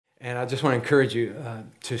And I just want to encourage you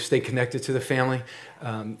to stay connected to the family.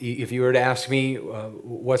 If you were to ask me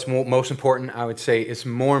what's most important, I would say it's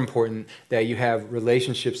more important that you have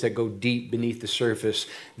relationships that go deep beneath the surface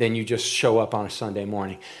than you just show up on a Sunday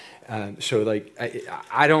morning.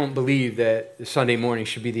 I don't believe that Sunday morning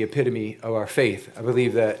should be the epitome of our faith. I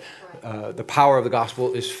believe that the power of the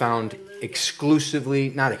gospel is found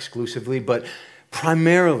not exclusively, but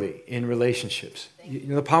primarily in relationships.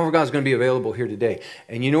 The power of God is going to be available here today.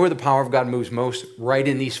 And you know where the power of God moves most? Right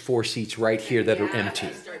in these 4 seats right here that are empty.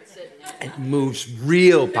 It moves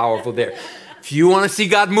real powerful there. If you want to see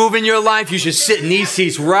God move in your life, you should sit in these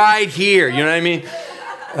seats right here. You know what I mean?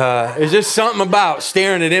 There's just something about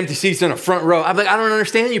staring at empty seats in a front row. I'm like, I don't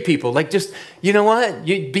understand you people. Like, just, you know what?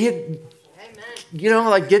 Get in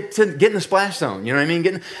the splash zone. You know what I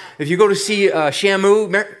mean? If you go to see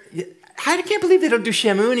Shamu, I can't believe they don't do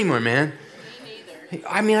Shamu anymore, man.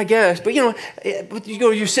 I mean, I guess, but you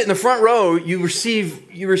sit in the front row, you receive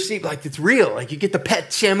like it's real, like you get the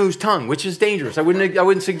pet Shamu's tongue, which is dangerous. I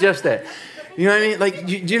wouldn't suggest that. You know what I mean? Like,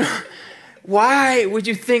 you know, why would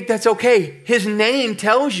you think that's okay? His name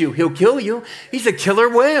tells you he'll kill you. He's a killer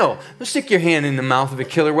whale. Don't stick your hand in the mouth of a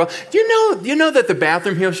killer whale. Do you know that the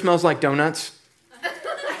bathroom here smells like donuts?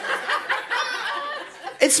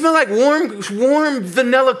 It smelled like warm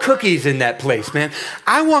vanilla cookies in that place, man.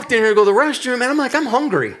 I walked in here to go to the restroom, and I'm like, I'm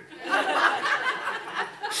hungry.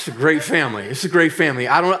 It's a great family.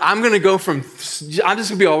 I'm going to go I'm just going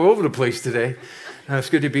to be all over the place today.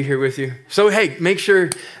 It's good to be here with you. So, hey, make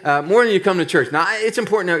sure, more than you come to church. Now, it's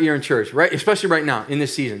important that you're in church, right? Especially right now, in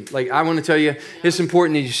this season. Like, I want to tell you, it's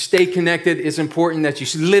important that you stay connected. It's important that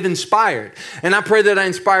you live inspired. And I pray that I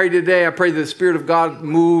inspire you today. I pray that the Spirit of God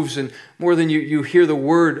moves, and more than you hear the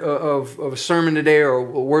word of a sermon today or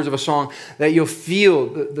words of a song, that you'll feel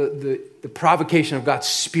the provocation of God's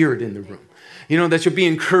Spirit in the room. You know, that you'll be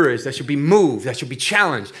encouraged, that you'll be moved, that you'll be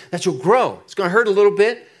challenged, that you'll grow. It's going to hurt a little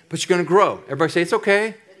bit, but you're going to grow. Everybody say, it's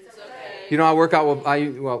okay. It's okay. You know, I work out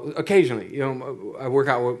occasionally, I work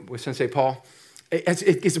out with Sensei Paul.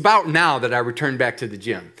 It's about now that I return back to the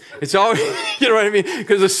gym. It's always, you know what I mean?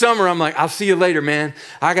 Because the summer, I'm like, I'll see you later, man.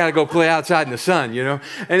 I got to go play outside in the sun, you know?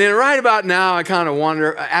 And then right about now, I kind of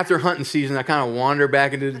wander, after hunting season, I kind of wander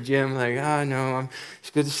back into the gym, like, no, it's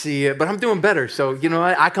good to see you. But I'm doing better. So,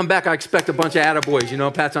 I come back, I expect a bunch of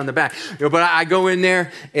attaboys, pats on the back. But I go in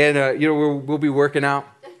there, and, we'll be working out.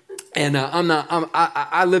 And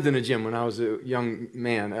I lived in a gym when I was a young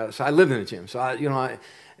man. So I lived in a gym. So, I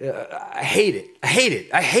hate it. I hate it.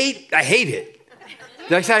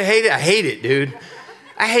 Did I say I hate it? I hate it, dude.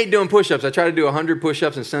 I hate doing push-ups. I try to do 100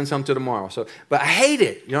 push-ups and send some to tomorrow. But I hate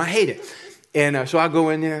it. I hate it. And so I'll go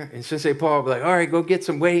in there, and Sensei Paul will be like, all right, go get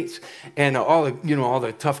some weights. And all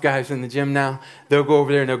the tough guys in the gym now, they'll go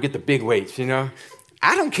over there and they'll get the big weights,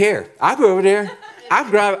 I don't care. I'll go over there. I'll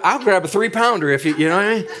grab a 3-pounder if you know what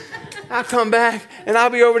I mean? I'll come back, and I'll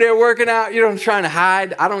be over there working out, trying to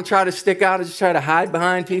hide. I don't try to stick out. I just try to hide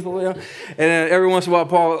behind people, And then every once in a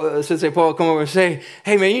while, Sensei Paul will come over and say,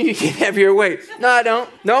 hey, man, you need to get heavier weight. No, I don't.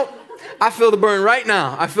 Nope. I feel the burn right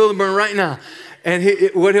now.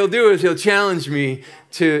 And what he'll do is he'll challenge me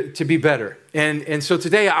to be better. And so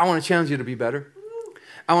today, I want to challenge you to be better.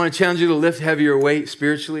 I want to challenge you to lift heavier weight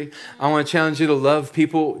spiritually. I want to challenge you to love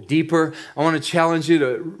people deeper. I want to challenge you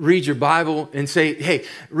to read your Bible and say, hey,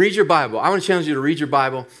 read your Bible. I want to challenge you to read your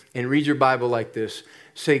Bible and read your Bible like this.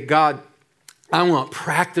 Say, God, I want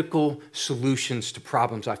practical solutions to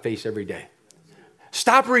problems I face every day.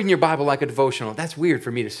 Stop reading your Bible like a devotional. That's weird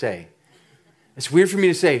for me to say. It's weird for me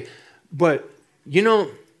to say, but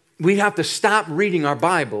we have to stop reading our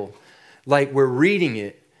Bible like we're reading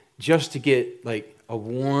it just to get like a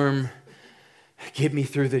warm, get me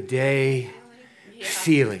through the day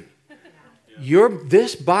feeling.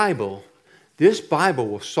 This Bible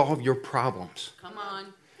will solve your problems. Come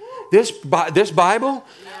on. This Bible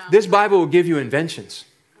will give you inventions.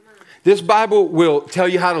 This Bible will tell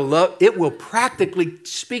you how to love. It will practically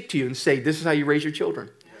speak to you and say, this is how you raise your children.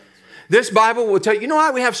 This Bible will tell you. You know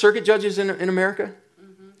why we have circuit judges in America?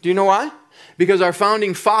 Mm-hmm. Do you know why? Because our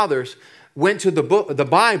founding fathers went to the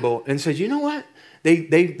Bible and said, you know what?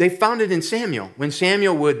 They found it in Samuel. When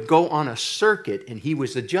Samuel would go on a circuit and he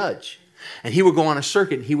was the judge. And he would go on a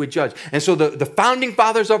circuit and he would judge. And so the founding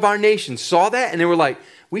fathers of our nation saw that and they were like,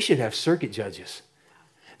 we should have circuit judges.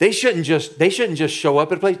 They shouldn't just show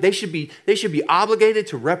up at a place. They should be obligated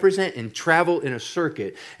to represent and travel in a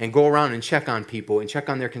circuit and go around and check on people and check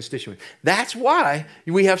on their constituents. That's why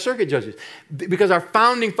we have circuit judges. Because our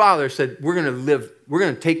founding fathers said, we're going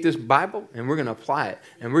to take this Bible and we're going to apply it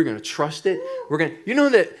and we're going to trust it. You know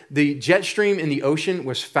that the jet stream in the ocean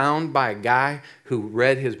was found by a guy who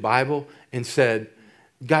read his Bible and said,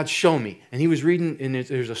 God, show me. And he was reading, and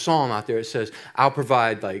there's a psalm out there that says, I'll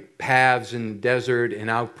provide like paths in the desert,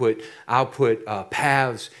 and I'll put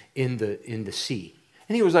paths in the sea.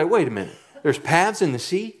 And he was like, wait a minute, there's paths in the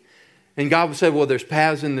sea? And God said, well, there's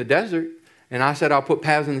paths in the desert. And I said, I'll put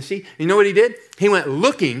paths in the sea. You know what he did? He went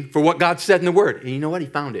looking for what God said in the Word. And you know what? He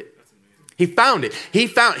found it. He found it. He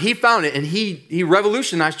found it, and he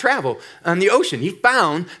revolutionized travel on the ocean. He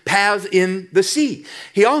found paths in the sea.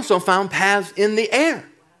 He also found paths in the air.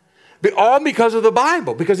 All because of the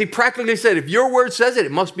Bible, because he practically said, if your word says it,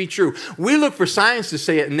 it must be true. We look for science to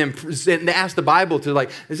say it and then ask the Bible to like,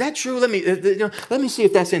 is that true? Let me see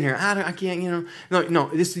if that's in here. I can't, No,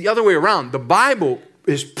 it's the other way around. The Bible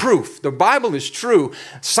is proof. The Bible is true.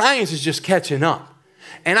 Science is just catching up.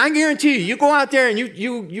 And I guarantee you go out there and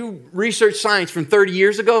you research science from 30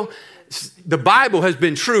 years ago, the Bible has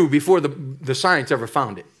been true before the science ever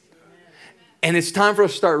found it. And it's time for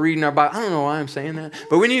us to start reading our Bible. I don't know why I'm saying that,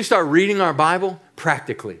 but we need to start reading our Bible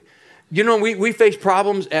practically. You know, we face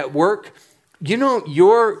problems at work. You know,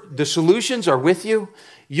 the solutions are with you.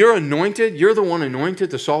 You're anointed. You're the one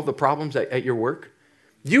anointed to solve the problems at your work.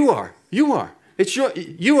 You are. You are,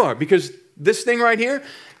 because this thing right here,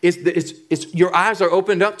 it's your eyes are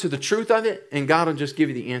opened up to the truth of it, and God will just give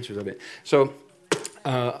you the answers of it. So,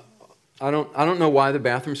 I don't know why the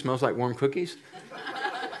bathroom smells like warm cookies.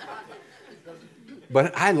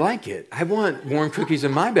 But I like it. I want warm cookies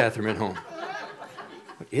in my bathroom at home.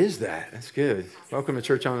 What is that? That's good. Welcome to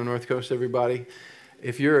Church on the North Coast, everybody.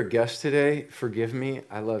 If you're a guest today, forgive me.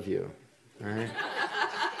 I love you. All right?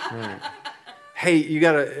 All right. Hey,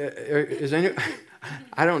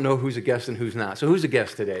 I don't know who's a guest and who's not. So who's a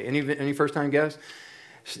guest today? Any first-time guests?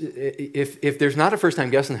 If there's not a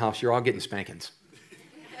first-time guest in the house, you're all getting spankings.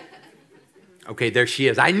 Okay, there she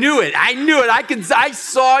is. I knew it. I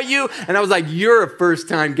saw you, and I was like, you're a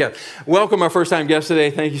first-time guest. Welcome our first-time guest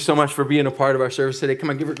today. Thank you so much for being a part of our service today.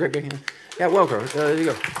 Come on, give her a great big hand. Yeah, welcome. There you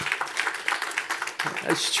go.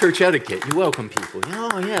 That's church etiquette. You welcome people.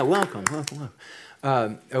 Oh, yeah, welcome.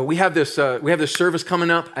 We have this service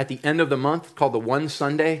coming up at the end of the month called the One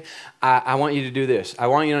Sunday. I want you to do this. I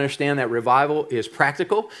want you to understand that revival is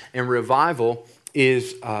practical, and revival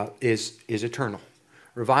is eternal.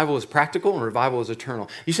 Revival is practical and revival is eternal.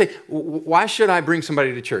 You say, why should I bring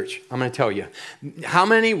somebody to church? I'm going to tell you. How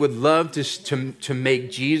many would love to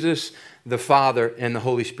make Jesus, the Father, and the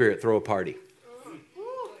Holy Spirit throw a party?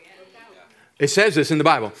 It says this in the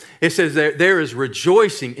Bible. It says there is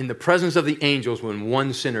rejoicing in the presence of the angels when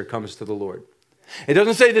one sinner comes to the Lord. It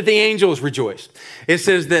doesn't say that the angels rejoice. It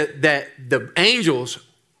says that the angels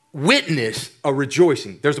witness a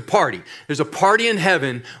rejoicing. There's a party. There's a party in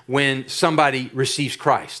heaven when somebody receives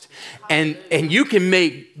Christ. And you can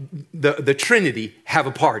make the Trinity have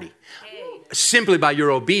a party simply by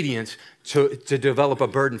your obedience to develop a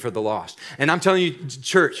burden for the lost. And I'm telling you,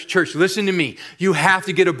 church, listen to me. You have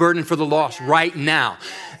to get a burden for the lost right now.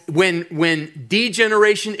 When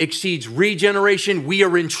degeneration exceeds regeneration, we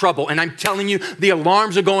are in trouble. And I'm telling you, the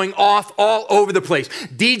alarms are going off all over the place.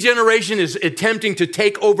 Degeneration is attempting to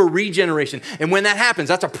take over regeneration. And when that happens,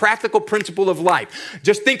 that's a practical principle of life.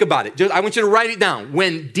 Just think about it. I want you to write it down.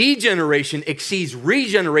 When degeneration exceeds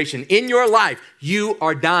regeneration in your life, you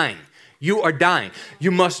are dying. You are dying.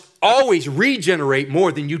 You must always regenerate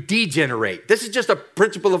more than you degenerate. This is just a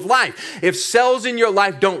principle of life. If cells in your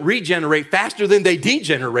life don't regenerate faster than they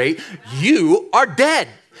degenerate, you are dead.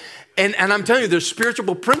 And I'm telling you, there's a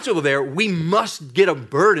spiritual principle there. We must get a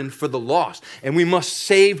burden for the lost, and we must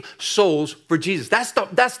save souls for Jesus. That's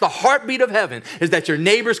the heartbeat of heaven, is that your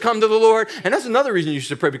neighbors come to the Lord. And that's another reason you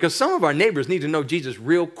should pray, because some of our neighbors need to know Jesus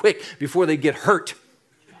real quick before they get hurt.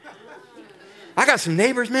 I got some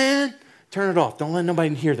neighbors, man. Turn it off. Don't let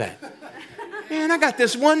nobody hear that. Man, I got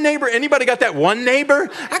this one neighbor. Anybody got that one neighbor?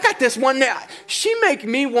 I got this one neighbor. She make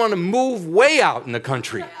me want to move way out in the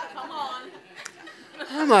country. Come on.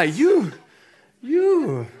 I'm like, you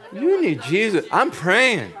need Jesus. I'm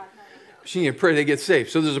praying. She need to pray they get saved.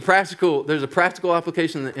 So there's a practical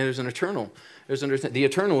application, and there's an eternal. The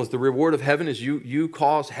eternal is the reward of heaven is you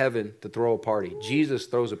cause heaven to throw a party. Jesus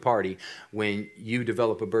throws a party when you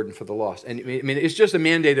develop a burden for the lost. And I mean, it's just a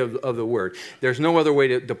mandate of the word. There's no other way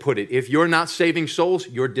to put it. If you're not saving souls,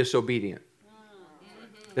 you're disobedient.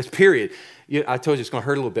 That's period. I told you it's going to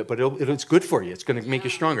hurt a little bit, but it's good for you. It's going to make you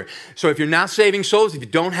stronger. So if you're not saving souls, if you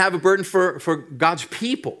don't have a burden for God's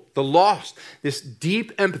people, the lost, this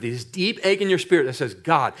deep empathy, this deep ache in your spirit that says,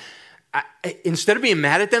 God, instead of being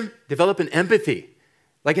mad at them, develop an empathy.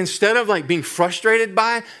 Like instead of like being frustrated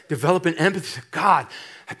by, develop an empathy. God,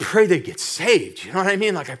 I pray they get saved. You know what I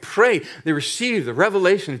mean? Like I pray they receive the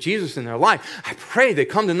revelation of Jesus in their life. I pray they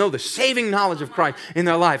come to know the saving knowledge of Christ in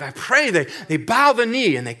their life. I pray they bow the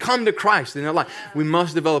knee and they come to Christ in their life. We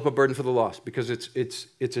must develop a burden for the lost because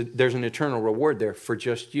there's an eternal reward there for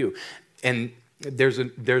just you. And there's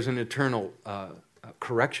an eternal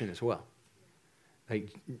correction as well.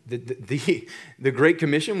 Like the Great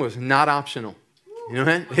Commission was not optional. You know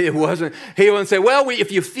what? It wasn't. He wouldn't say, well,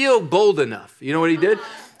 if you feel bold enough. You know what he did?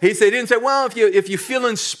 He didn't say, well, if you feel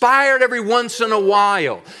inspired every once in a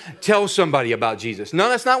while, tell somebody about Jesus. No,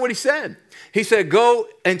 that's not what he said. He said, go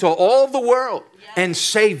into all of the world and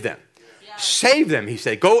save them. Save them, he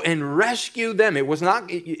said. Go and rescue them. It was not,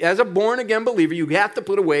 as a born-again believer, you have to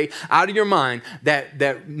put away out of your mind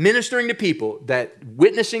that ministering to people, that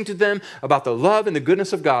witnessing to them about the love and the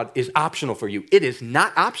goodness of God is optional for you. It is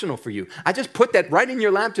not optional for you. I just put that right in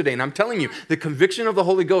your lap today, and I'm telling you, the conviction of the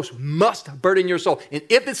Holy Ghost must burden your soul. And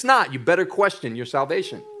if it's not, you better question your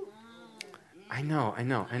salvation. I know.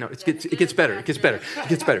 It gets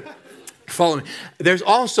better. Follow me. There's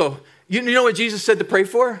also, you know what Jesus said to pray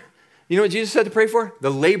for? You know what Jesus said to pray for? The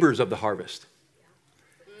laborers of the harvest.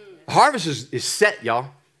 The harvest is set, y'all.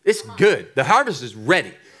 It's good. The harvest is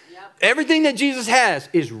ready. Everything that Jesus has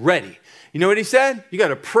is ready. You know what he said? You got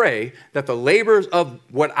to pray that the laborers of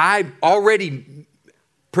what I've already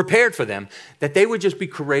prepared for them, that they would just be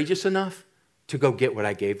courageous enough to go get what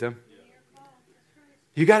I gave them.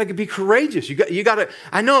 You got to be courageous. You got to.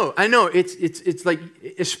 I know. It's like,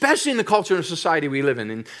 especially in the culture and society we live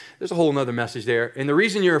in, and there's a whole other message there. And the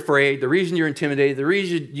reason you're afraid, the reason you're intimidated, the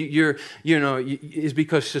reason you're is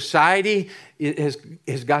because society has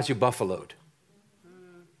got you buffaloed.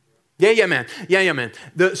 Yeah, man.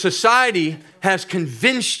 The society has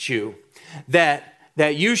convinced you that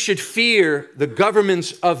you should fear the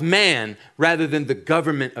governments of man rather than the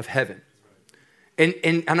government of heaven.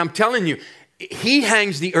 And I'm telling you. He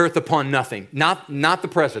hangs the earth upon nothing, not the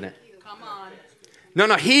president. Come on.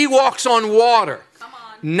 No, he walks on water, Come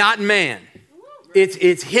on. not man.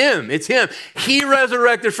 It's him. He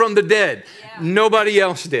resurrected from the dead. Yeah. Nobody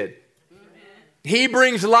else did. Amen. He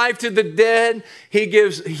brings life to the dead. He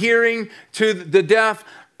gives hearing to the deaf.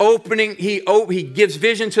 He gives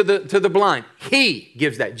vision to the blind. He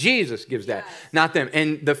gives that. Jesus gives that, not them.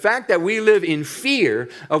 And the fact that we live in fear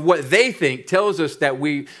of what they think tells us that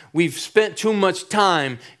we've spent too much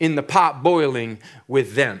time in the pot boiling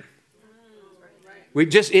with them. We're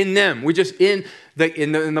just in them. We're just in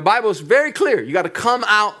the Bible is very clear. You got to come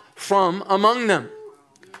out from among them,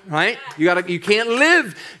 right? You can't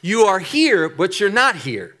live. You are here, but you're not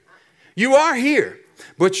here. You are here,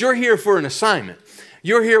 but you're here for an assignment.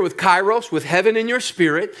 You're here with Kairos, with heaven in your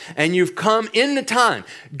spirit, and you've come in the time.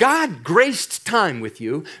 God graced time with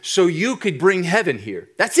you so you could bring heaven here.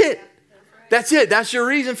 That's it. That's it. That's your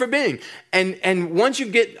reason for being. And once you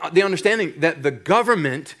get the understanding that the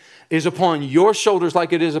government is upon your shoulders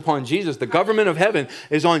like it is upon Jesus, the government of heaven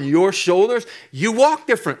is on your shoulders, you walk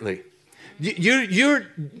differently.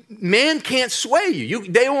 Man can't sway you.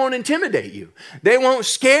 They won't intimidate you. They won't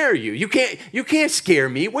scare you. You can't scare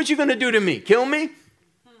me. What you going to do to me? Kill me?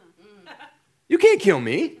 You can't kill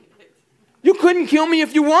me. You couldn't kill me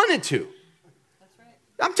if you wanted to. That's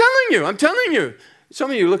right. I'm telling you. Some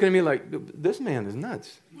of you are looking at me like, this man is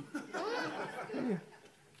nuts.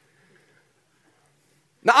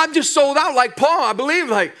 Now, I'm just sold out like Paul. I believe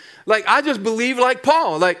like I just believe like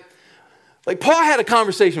Paul. Like Paul had a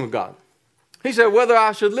conversation with God. He said, whether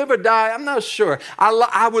I should live or die, I'm not sure.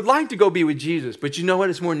 I would like to go be with Jesus, but you know what?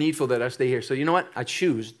 It's more needful that I stay here. So you know what? I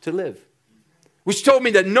choose to live. Which told me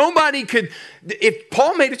that nobody could, if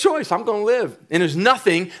Paul made a choice, I'm going to live. And there's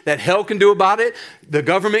nothing that hell can do about it, the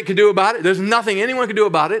government can do about it. There's nothing anyone can do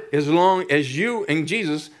about it as long as you and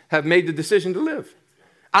Jesus have made the decision to live.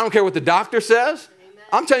 I don't care what the doctor says. Amen.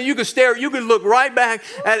 I'm telling you, you could look right back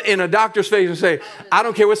in a doctor's face and say, I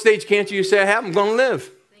don't care what stage cancer you say I have, I'm going to live.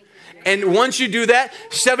 And once you do that,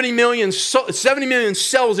 70 million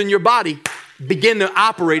cells in your body begin to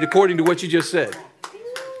operate according to what you just said.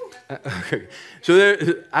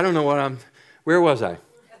 So I don't know where was I?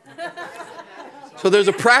 So there's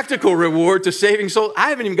a practical reward to saving souls. I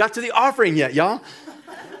haven't even got to the offering yet, y'all.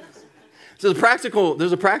 So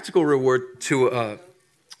there's a practical reward to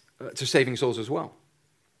saving souls as well.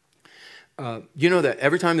 You know that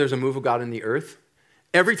every time there's a move of God in the earth,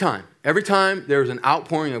 Every time there's an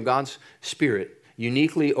outpouring of God's Spirit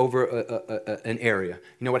uniquely over an area,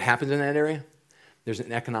 you know what happens in that area? There's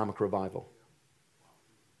an economic revival.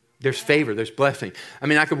 There's favor, there's blessing. I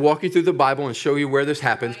mean, I could walk you through the Bible and show you where this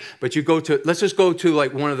happens, but let's just go to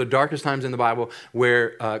like one of the darkest times in the Bible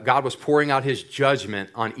where God was pouring out his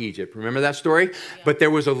judgment on Egypt. Remember that story? Yeah. But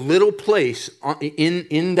there was a little place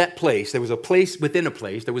in that place. There was a place within a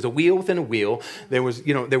place. There was a wheel within a wheel. There was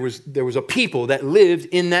a people that lived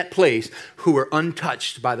in that place who were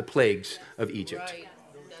untouched by the plagues of Egypt. Right.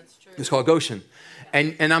 That's true. It's called Goshen.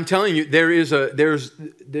 And I'm telling you, there's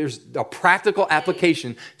a practical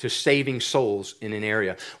application to saving souls in an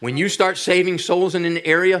area. When you start saving souls in an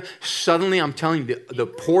area, suddenly I'm telling you, the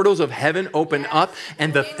portals of heaven open up,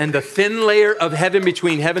 and the thin layer of heaven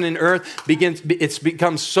between heaven and earth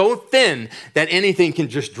becomes so thin that anything can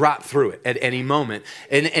just drop through it at any moment.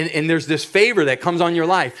 And there's this favor that comes on your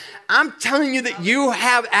life. I'm telling you that you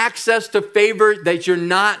have access to favor that you're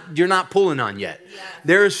not pulling on yet.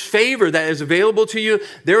 There is favor that is available to you.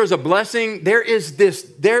 There is a blessing. There is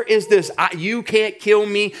this you can't kill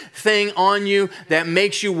me thing on you that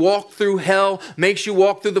makes you walk through hell, makes you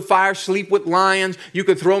walk through the fire, sleep with lions. You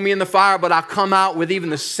could throw me in the fire, but I'll come out with even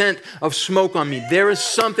the scent of smoke on me. There is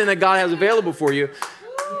something that God has available for you.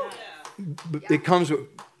 It comes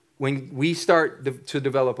when we start to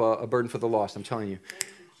develop a burden for the lost. I'm telling you.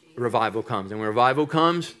 Revival comes. And when revival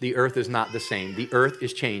comes, the earth is not the same. The earth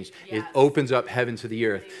is changed. Yes. It opens up heaven to the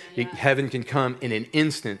earth. Heaven can come in an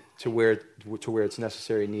instant to where it's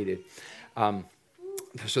necessary and needed.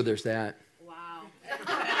 So there's that. Wow.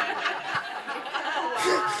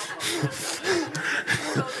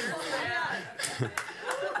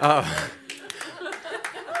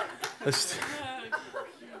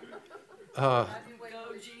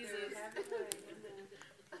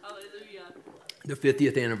 The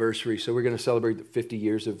 50th anniversary. So we're going to celebrate the 50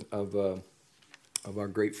 years of our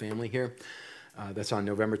great family here. That's on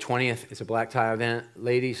November 20th. It's a black tie event.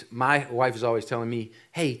 Ladies, my wife is always telling me,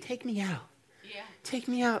 hey, take me out. Yeah. Take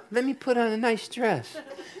me out. Let me put on a nice dress.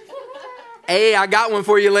 Hey, I got one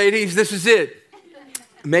for you, ladies. This is it.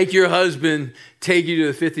 Make your husband take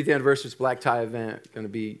you to the 50th anniversary. It's a black tie event. It's going to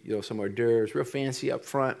be, some hors d'oeuvres, real fancy up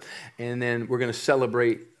front. And then we're going to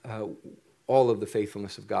celebrate all of the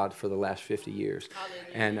faithfulness of God for the last 50 years.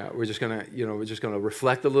 And we're just going to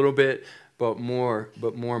reflect a little bit, but more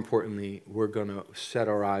importantly, we're going to set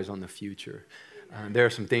our eyes on the future. There are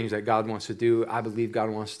some things that God wants to do. I believe God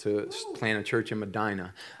wants to plant a church in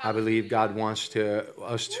Medina. I believe God wants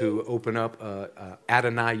us to open up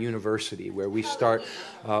Adonai University where we start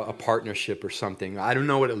a partnership or something. I don't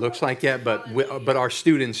know what it looks like yet, but our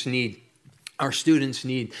students need us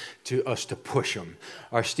to push them.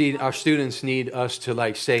 Our students need us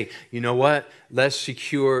to say, you know what?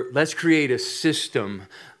 Let's create a system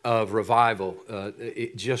of revival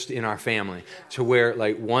just in our family to where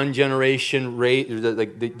one generation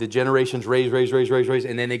the generations raise,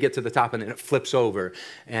 and then they get to the top and then it flips over.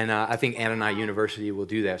 And I think Adonai University will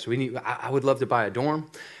do that. So I would love to buy a dorm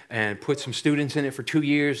and put some students in it for 2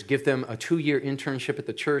 years, give them a 2-year internship at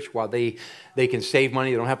the church while they can save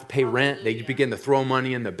money. They don't have to pay rent. They begin to throw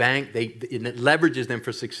money in the bank. It leverages them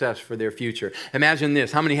for success for their future. Imagine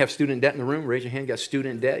this. How many have student debt in the room? Raise your hand. Got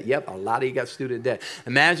student debt? Yep, a lot of you got student debt.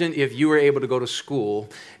 Imagine if you were able to go to school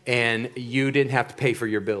and you didn't have to pay for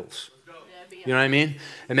your bills. You know what I mean?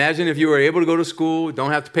 Imagine if you were able to go to school,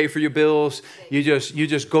 don't have to pay for your bills. You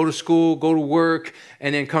just go to school, go to work,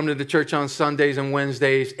 and then come to the church on Sundays and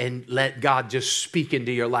Wednesdays and let God just speak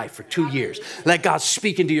into your life for 2 years. Let God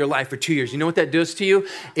speak into your life for 2 years. You know what that does to you?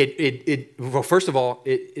 Well, first of all,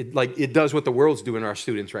 it does what the world's doing to our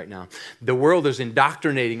students right now. The world is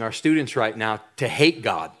indoctrinating our students right now to hate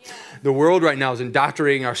God. The world right now is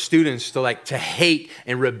indoctrinating our students to hate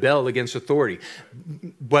and rebel against authority.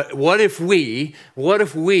 But what if we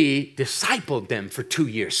discipled them for 2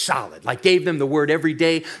 years solid, gave them the word every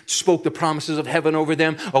day, spoke the promises of heaven over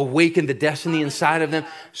them, awakened the destiny inside of them?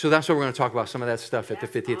 So that's what we're going to talk about, some of that stuff at the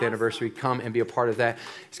 50th anniversary. Come and be a part of that.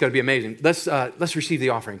 It's going to be amazing. Let's receive the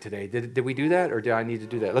offering today. Did we do that, or did I need to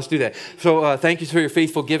do that? Let's do that. So thank you for your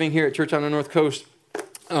faithful giving here at Church on the North Coast.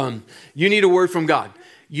 You need a word from God.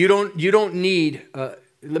 You don't need.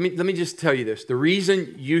 Let me just tell you this. The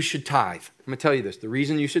reason you should tithe. I'm going to tell you this. The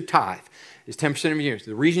reason you should tithe is 10% of your years.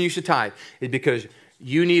 The reason you should tithe is because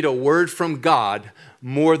you need a word from God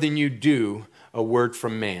more than you do a word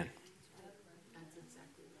from man.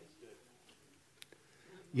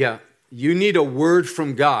 Yeah, you need a word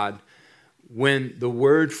from God when the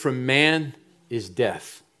word from man is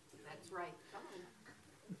death. That's right.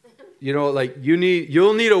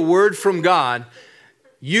 You'll need a word from God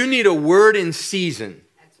You need a word in season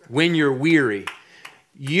when you're weary.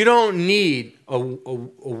 You don't need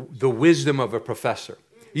the wisdom of a professor.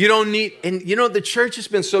 You don't need, and you know, the church has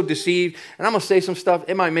been so deceived, and I'm going to say some stuff,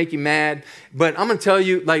 it might make you mad, but I'm going to tell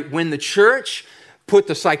you, like, when the church put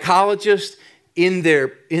the psychologist in their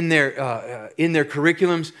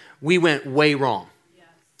curriculums, we went way wrong. Yes.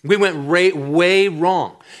 We went way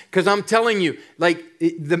wrong. Because I'm telling you, like,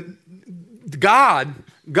 God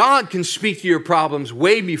can speak to your problems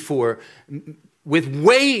way before, with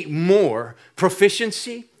way more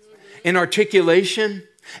proficiency and articulation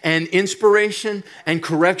and inspiration and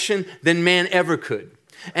correction than man ever could.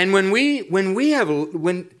 And when you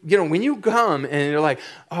come and you're like,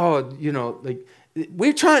 oh, you know, like,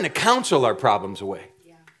 we're trying to counsel our problems away.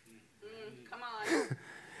 Yeah. Come on.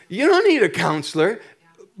 You don't need a counselor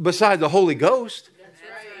besides the Holy Ghost. That's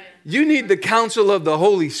right. You need the counsel of the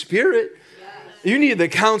Holy Spirit. Yes. You need the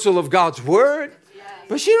counsel of God's Word. Yes.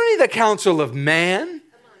 But you don't need the counsel of man.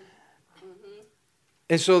 Mm-hmm.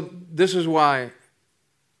 And so this is why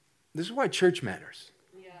church matters.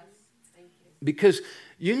 Yes. Thank you. Because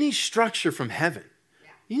you need structure from heaven.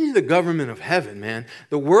 You need the government of heaven, man.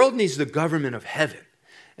 The world needs the government of heaven.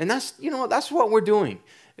 And that's what we're doing,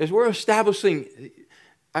 is we're establishing,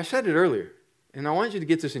 I said it earlier, and I want you to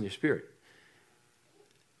get this in your spirit.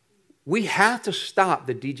 We have to stop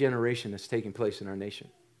the degeneration that's taking place in our nation.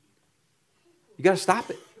 You got to stop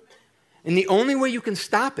it. And the only way you can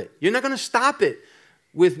stop it, you're not going to stop it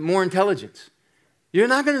with more intelligence. You're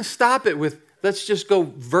not going to stop it with, let's just go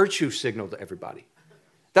virtue signal to everybody.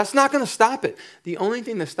 That's not going to stop it. The only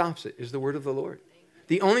thing that stops it is the word of the Lord.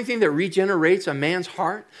 The only thing that regenerates a man's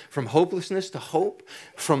heart from hopelessness to hope,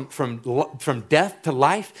 from death to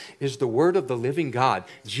life, is the word of the living God.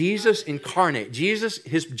 Jesus incarnate, Jesus'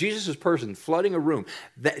 person flooding a room,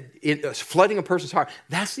 flooding a person's heart.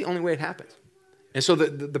 That's the only way it happens. And so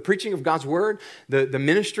the preaching of God's word, the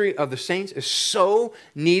ministry of the saints is so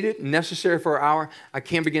needed and necessary for our hour. I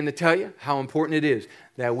can't begin to tell you how important it is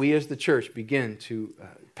that we as the church begin to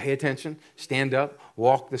pay attention, stand up,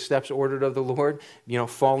 walk the steps ordered of the Lord,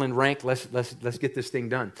 fall in rank. Let's get this thing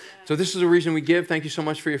done. So this is the reason we give. Thank you so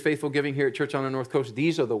much for your faithful giving here at Church on the North Coast.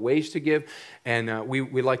 These are the ways to give, and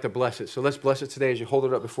we like to bless it. So let's bless it today as you hold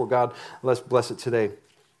it up before God. Let's bless it today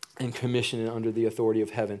and commission it under the authority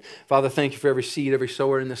of heaven. Father, thank you for every seed, every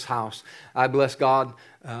sower in this house. I bless God.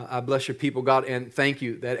 I bless your people, God, and thank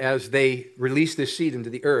you that as they release this seed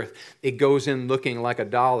into the earth, it goes in looking like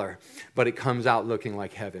 $1, but it comes out looking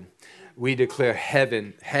like heaven. We declare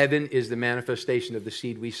heaven. Heaven is the manifestation of the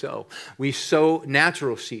seed we sow. We sow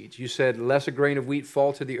natural seeds. You said, lest a grain of wheat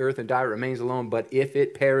fall to the earth and die, it remains alone. But if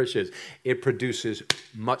it perishes, it produces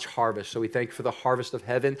much harvest. So we thank you for the harvest of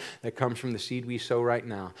heaven that comes from the seed we sow right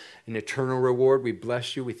now. An eternal reward. We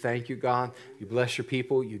bless you. We thank you, God. You bless your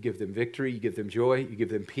people. You give them victory. You give them joy. You give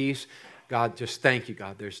them peace. God, just thank you,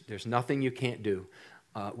 God. There's nothing you can't do.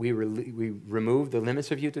 We remove the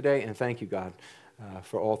limits of you today, and thank you, God,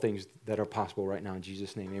 for all things that are possible right now in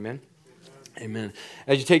Jesus' name. Amen. Amen.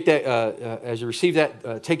 As you take that, as you receive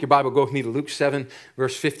that, take your Bible, go with me to Luke 7,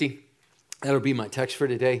 verse 50. That'll be my text for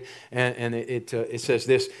today. And it says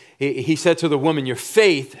this. He said to the woman, your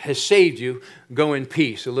faith has saved you. Go in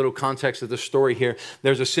peace. A little context of the story here.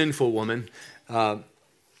 There's a sinful woman.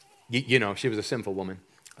 She was a sinful woman.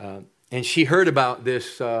 And she heard about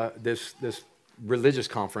this religious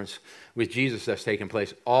conference with Jesus that's taking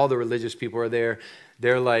place. All the religious people are there.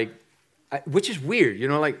 They're like, which is weird,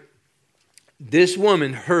 like this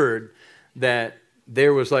woman heard that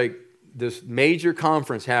there was like this major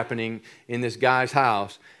conference happening in this guy's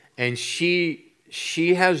house, and she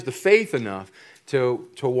has the faith enough to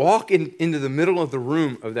walk into the middle of the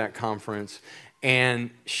room of that conference, and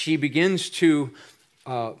she begins to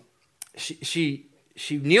she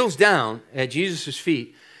kneels down at Jesus'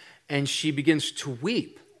 feet, and she begins to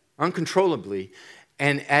weep uncontrollably.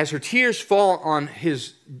 And as her tears fall on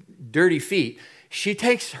his dirty feet, she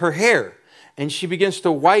takes her hair and she begins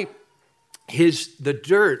to wipe the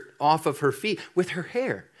dirt off of her feet with her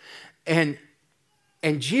hair. And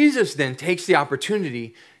Jesus then takes the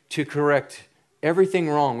opportunity to correct everything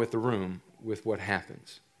wrong with the room with what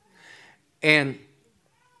happens. And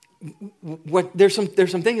there's some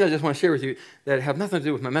things I just want to share with you that have nothing to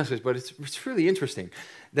do with my message, but it's really interesting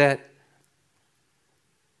that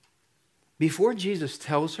before Jesus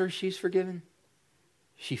tells her she's forgiven,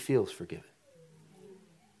 she feels forgiven.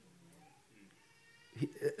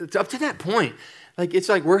 It's up to that point. It's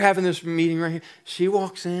like we're having this meeting right here. She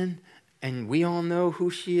walks in, and we all know who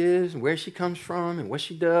she is and where she comes from and what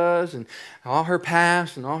she does and all her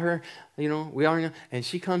past and all her, we already know. And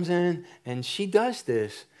she comes in and she does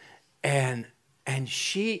this. And And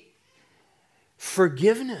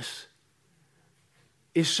forgiveness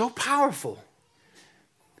is so powerful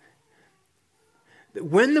that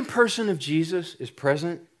when the person of Jesus is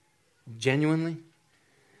present, genuinely,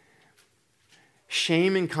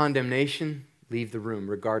 shame and condemnation leave the room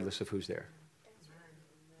regardless of who's there.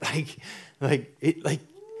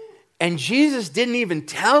 And Jesus didn't even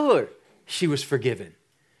tell her she was forgiven.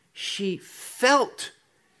 She felt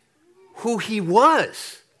who he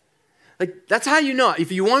was. Like, that's how you know.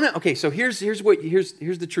 If you want to, okay, so here's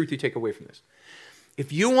the truth you take away from this.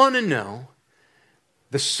 If you want to know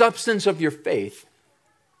the substance of your faith,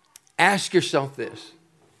 ask yourself this.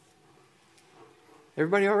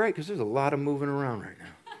 Everybody all right? Because there's a lot of moving around right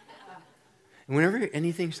now. And whenever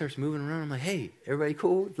anything starts moving around, I'm like, hey, everybody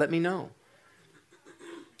cool? Let me know.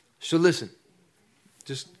 So listen,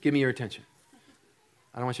 just give me your attention.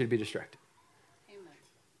 I don't want you to be distracted. Amen.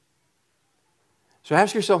 So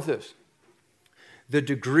ask yourself this. The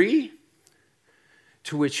degree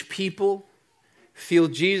to which people feel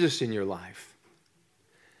Jesus in your life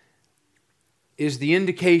is the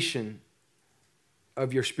indication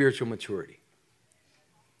of your spiritual maturity.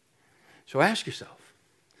 So ask yourself,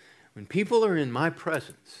 when people are in my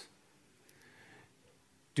presence,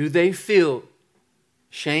 do they feel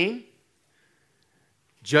shame,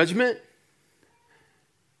 judgment,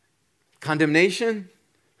 condemnation,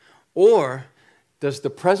 or does the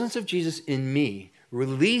presence of Jesus in me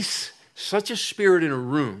release such a spirit in a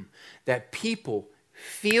room that people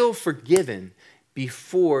feel forgiven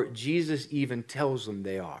before Jesus even tells them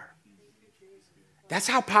they are? That's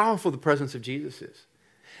how powerful the presence of Jesus is.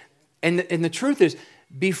 And the truth is,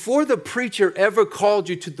 before the preacher ever called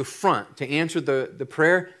you to the front to answer the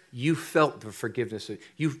prayer, you felt the forgiveness.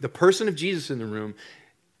 The person of Jesus in the room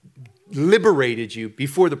liberated you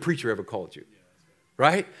before the preacher ever called you.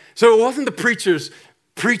 Right? So it wasn't the preacher's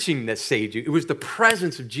preaching that saved you. It was the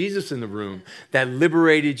presence of Jesus in the room that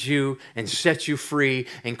liberated you and set you free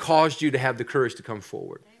and caused you to have the courage to come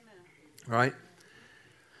forward. Amen. Right?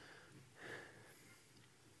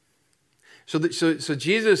 So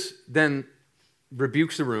Jesus then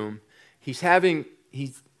rebukes the room. She's wiping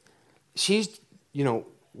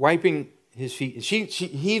his feet.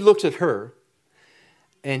 He looks at her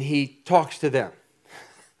and he talks to them.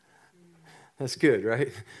 That's good,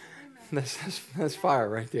 right? That's fire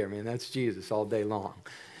right there, man. That's Jesus all day long.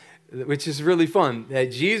 Which is really fun,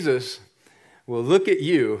 that Jesus will look at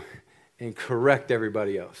you and correct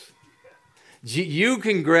everybody else. You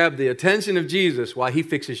can grab the attention of Jesus while he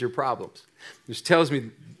fixes your problems. This tells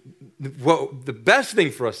me what the best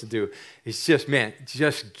thing for us to do is just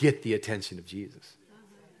get the attention of Jesus.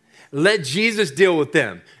 Let Jesus deal with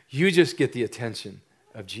them. You just get the attention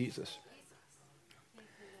of Jesus.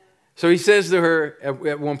 So he says to her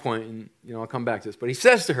at one point, and I'll come back to this, but he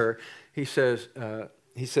says to her, he says,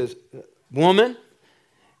 woman,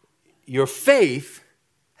 your faith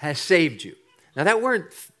has saved you. Now that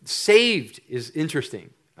word saved is interesting.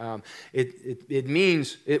 It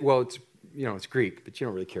means, it's Greek, but you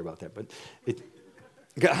don't really care about that. But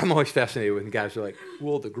I'm always fascinated when guys are like,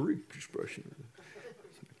 well, the Greek expression.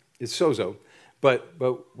 It's sozo. But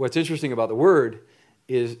what's interesting about the word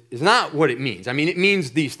is not what it means. I mean, it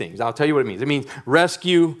means these things. I'll tell you what it means. It means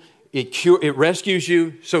rescue. It rescues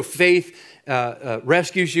you. So faith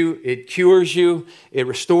rescues you. It cures you. It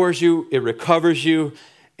restores you. It recovers you.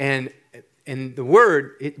 And the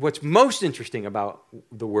word, what's most interesting about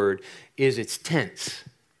the word is its tense.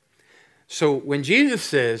 So when Jesus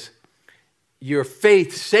says, your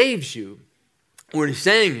faith saves you, what he's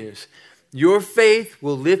saying is, your faith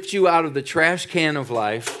will lift you out of the trash can of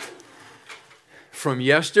life from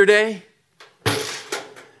yesterday.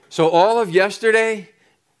 So all of yesterday,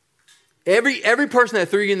 every person that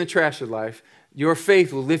threw you in the trash of life, your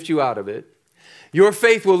faith will lift you out of it. Your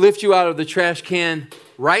faith will lift you out of the trash can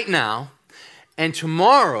right now. And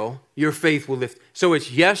tomorrow, your faith will lift. So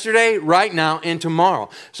it's yesterday, right now, and tomorrow.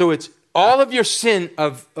 So it's all of your sin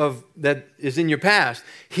of that is in your past,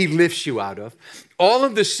 he lifts you out of. All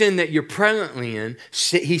of the sin that you're presently in,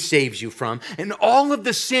 he saves you from. And all of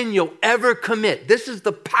the sin you'll ever commit. This is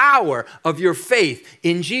the power of your faith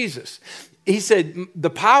in Jesus. He said, the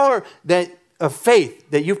power of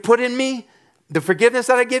faith that you've put in me, the forgiveness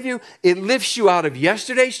that I give you, it lifts you out of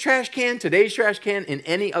yesterday's trash can, today's trash can, and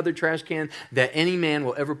any other trash can that any man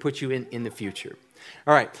will ever put you in the future.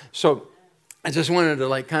 All right, so I just wanted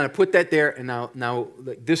to kind of put that there, and now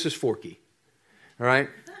this is Forky. All right?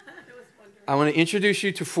 I want to introduce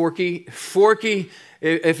you to Forky. Forky,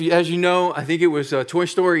 as you know, I think it was Toy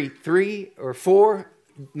Story 3 or 4.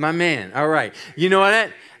 My man. All right. You know what?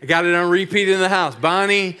 I got it on repeat in the house.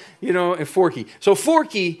 Bonnie, and Forky. So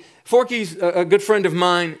Forky Forky's a good friend of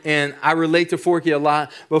mine, and I relate to Forky a lot.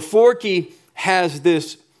 But Forky has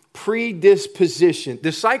this predisposition,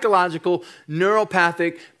 this psychological,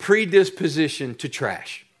 neuropathic predisposition to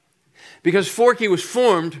trash. Because Forky was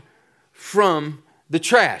formed from the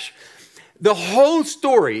trash. The whole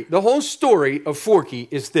story of Forky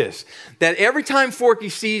is this, that every time Forky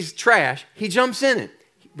sees trash, he jumps in it.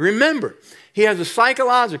 Remember, he has a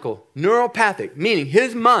psychological, neuropathic, meaning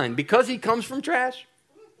his mind, because he comes from trash,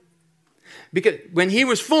 because when he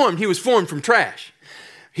was formed from trash.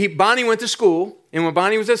 Bonnie went to school, and when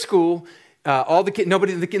Bonnie was at school, none of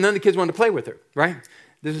the kids wanted to play with her, right?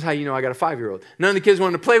 This is how you know I got a 5-year-old. None of the kids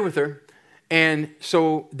wanted to play with her, and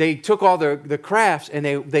so they took all the crafts, and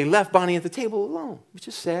they left Bonnie at the table alone, which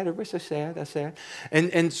is sad. Everybody says sad, that's sad.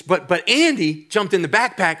 But Andy jumped in the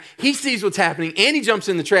backpack. He sees what's happening. Andy jumps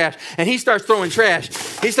in the trash, and he starts throwing trash.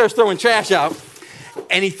 He starts throwing trash out.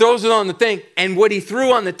 And he throws it on the thing. And what he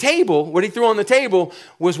threw on the table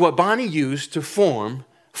was what Bonnie used to form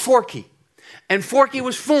Forky. And Forky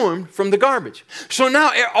was formed from the garbage. So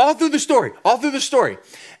now, all through the story,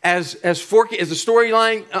 as the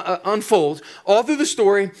storyline unfolds, all through the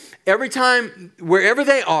story, every time, wherever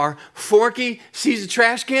they are, Forky sees a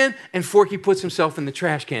trash can, and Forky puts himself in the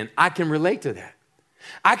trash can. I can relate to that.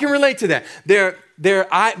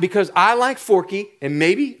 Because I like Forky, and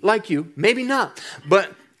maybe like you, maybe not,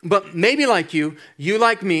 but maybe like you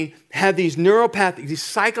like me, have these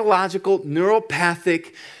psychological,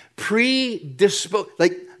 neuropathic,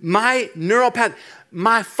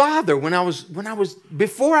 my father,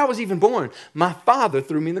 before I was even born, my father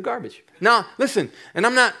threw me in the garbage. Now, listen, and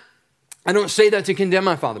I don't say that to condemn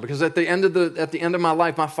my father, because at the end of my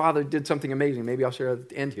life, my father did something amazing. Maybe I'll share at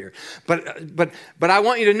the end here. But I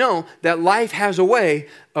want you to know that life has a way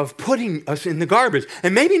of putting us in the garbage.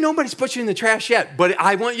 And maybe nobody's put you in the trash yet, but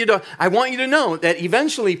I want you to know that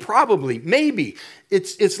eventually, probably, maybe,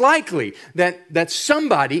 it's likely that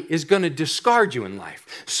somebody is going to discard you in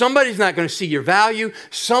life. Somebody's not going to see your value.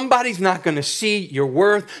 Somebody's not going to see your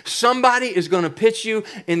worth. Somebody is going to pitch you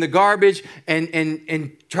in the garbage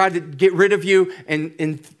and try to get rid of you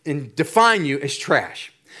and define you as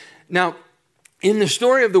trash. Now, in the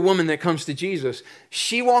story of the woman that comes to Jesus,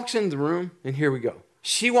 she walks into the room, and here we go.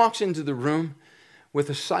 She walks into the room with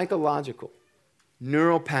a psychological,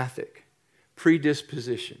 neuropathic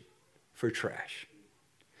predisposition for trash.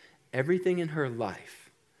 Everything in her life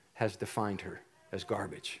has defined her as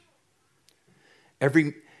garbage.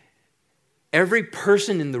 Every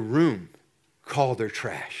person in the room called her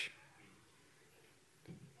trash.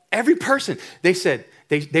 Every person. They said,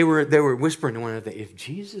 they were whispering to one another, if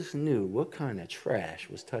Jesus knew what kind of trash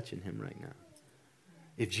was touching him right now.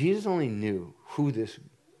 If Jesus only knew who this...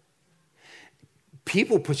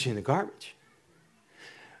 People put you in the garbage.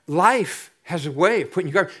 Life has a way of putting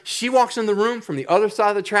you in garbage. She walks in the room from the other side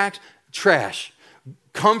of the tracks, trash.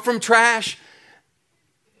 Come from trash,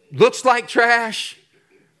 looks like trash,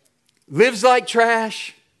 lives like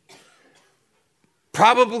trash,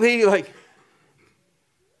 probably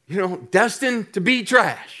destined to be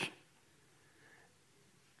trash.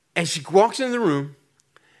 And she walks in the room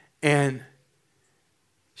and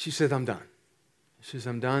she says, I'm done. She says,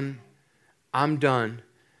 I'm done. I'm done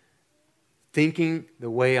thinking the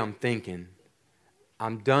way I'm thinking.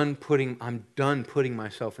 I'm done putting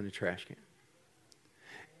myself in the trash can.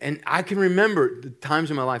 And I can remember the times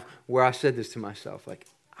in my life where I said this to myself,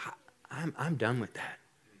 I'm done with that.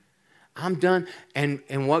 I'm done.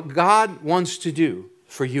 And what God wants to do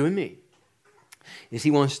for you and me is He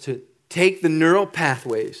wants to take the neural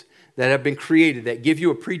pathways that have been created that give you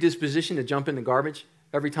a predisposition to jump in the garbage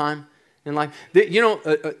every time in life.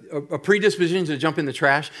 A predisposition to jump in the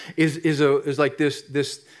trash is like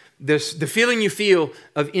the feeling you feel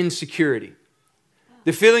of insecurity.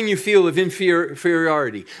 The feeling you feel of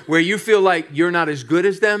inferiority, where you feel like you're not as good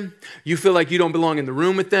as them. You feel like you don't belong in the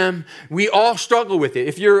room with them. We all struggle with it.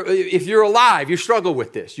 If you're alive, you struggle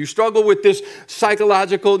with this. You struggle with this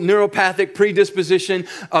psychological, neuropathic predisposition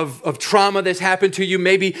of trauma that's happened to you.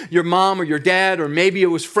 Maybe your mom or your dad, or maybe it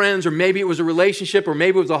was friends, or maybe it was a relationship, or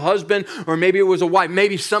maybe it was a husband, or maybe it was a wife.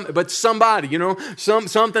 Maybe something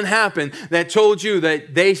happened that told you that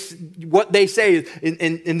what they say is,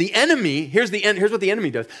 and the enemy. Here's what the enemy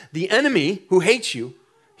does. The enemy who hates you,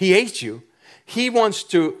 he hates you. He wants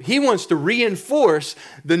to reinforce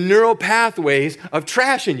the neural pathways of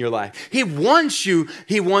trash in your life. He wants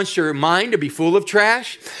your mind to be full of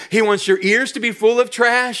trash. He wants your ears to be full of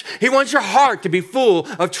trash. He wants your heart to be full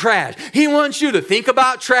of trash. He wants you to think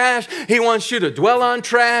about trash. He wants you to dwell on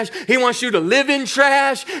trash. He wants you to live in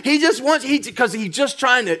trash. Because he's just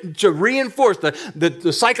trying to reinforce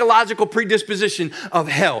the psychological predisposition of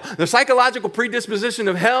hell. The psychological predisposition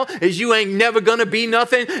of hell is you ain't never going to be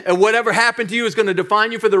nothing, and whatever happened to you is going to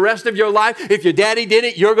define you for the rest of your life. If your daddy did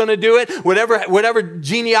it, you're going to do it. Whatever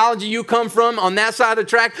genealogy you come from on that side of the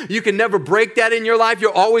track, you can never break that in your life.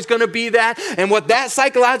 You're always going to be that. And what that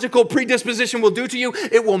psychological predisposition will do to you,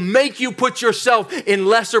 it will make you put yourself in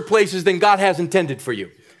lesser places than God has intended for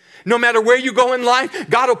you. No matter where you go in life,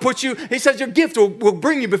 God will put you, he says your gift will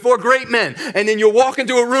bring you before great men. And then you'll walk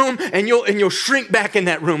into a room and you'll shrink back in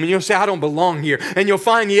that room and you'll say, I don't belong here. And you'll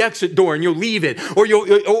find the exit door and you'll leave it. Or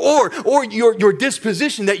your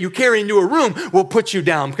disposition that you carry into a room will put you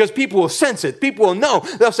down because people will sense it. People will know.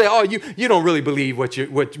 They'll say, oh, you don't really believe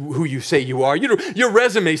who you say you are. Your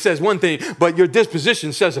resume says one thing, but your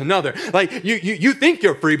disposition says another. Like you think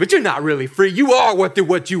you're free, but you're not really free. You are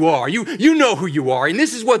what you are. You know who you are. And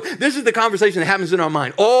this is the conversation that happens in our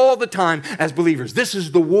mind all the time as believers. This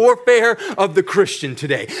is the warfare of the Christian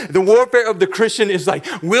today. The warfare of the Christian is like,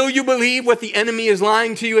 will you believe what the enemy is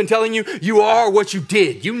lying to you and telling you? You are what you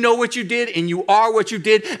did. You know what you did and you are what you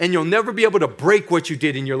did, and you'll never be able to break what you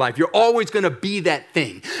did in your life. You're always going to be that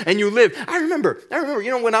thing. And you live. I remember,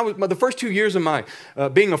 when I was the first 2 years of my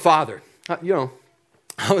being a father, I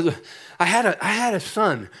had a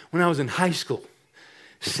son when I was in high school,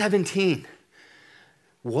 17.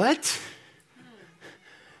 What?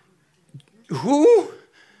 Who?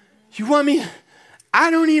 You want me?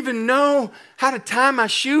 I don't even know how to tie my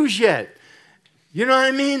shoes yet. You know what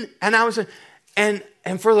I mean? And I was, and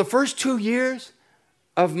for the first 2 years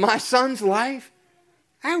of my son's life,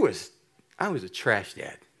 I was a trash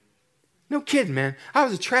dad. No kidding, man. I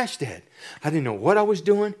was a trash dad. I didn't know what I was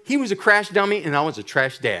doing. He was a crash dummy, and I was a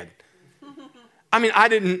trash dad. I mean,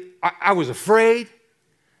 I was afraid.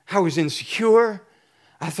 I was insecure.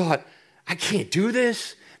 I thought, I can't do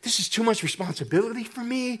this. This is too much responsibility for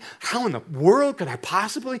me. How in the world could I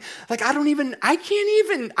possibly? I can't even,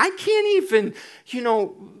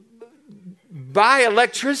 buy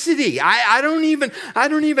electricity. I don't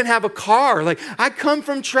even have a car. Like, I come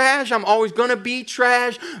from trash. I'm always going to be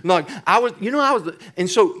trash. Like, and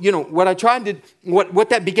so, what I tried to, what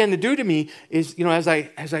that began to do to me is, as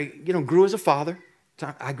I grew as a father,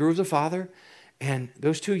 I grew as a father. And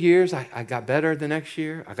those 2 years, I got better the next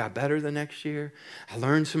year. I got better the next year. I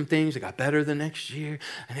learned some things. I got better the next year.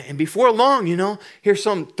 And before long, here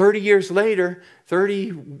some 31 years later,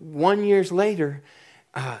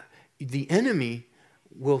 the enemy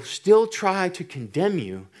will still try to condemn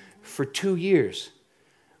you for 2 years.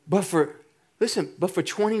 But for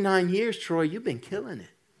 29 years, Troy, you've been killing it.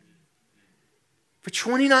 For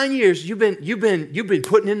 29 years, you've been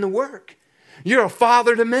putting in the work. You're a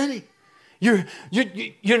father to many. You're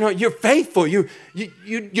faithful.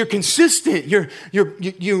 You're consistent.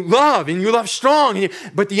 You love and you love strong.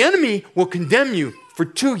 But the enemy will condemn you for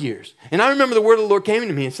 2 years. And I remember the word of the Lord came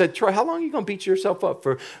to me and said, Troy, how long are you going to beat yourself up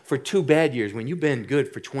for 2 bad years when you've been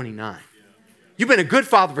good for 29? You've been a good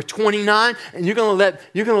father for 29, and you're going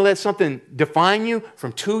to let something define you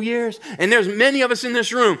from 2 years? And there's many of us in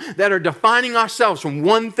this room that are defining ourselves from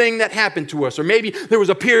one thing that happened to us, or maybe there was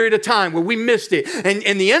a period of time where we missed it.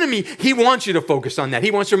 And the enemy, he wants you to focus on that. He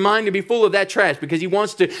wants your mind to be full of that trash because he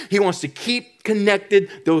wants to keep connected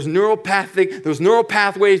those neural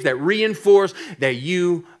pathways that reinforce that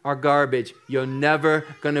you are garbage. You're never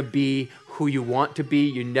going to be who you want to be.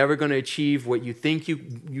 You're never going to achieve what you think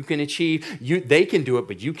you can achieve. They can do it,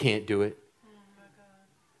 but you can't do it. Oh my God.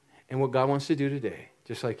 And what God wants to do today,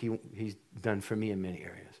 just like he's done for me in many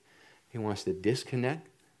areas, he wants to disconnect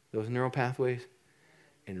those neural pathways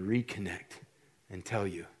and reconnect and tell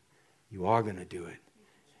you, you are going to do it.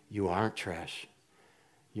 You aren't trash.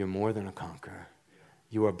 You're more than a conqueror.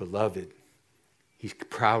 You are beloved. He's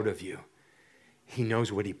proud of you. He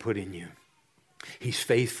knows what he put in you. He's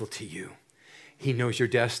faithful to you. He knows your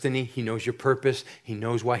destiny. He knows your purpose. He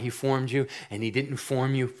knows why he formed you. And he didn't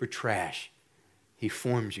form you for trash. He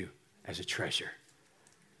formed you as a treasure.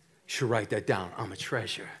 You should write that down. I'm a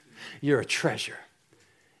treasure. You're a treasure.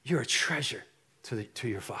 You're a treasure to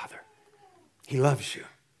your Father. He loves you.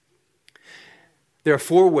 There are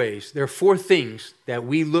 4 things that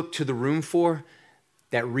we look to the room for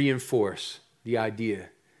that reinforce the idea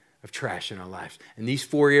of trash in our lives. And these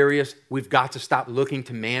 4 areas, we've got to stop looking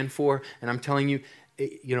to man for. And I'm telling you,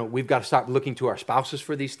 we've got to stop looking to our spouses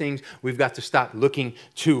for these things. We've got to stop looking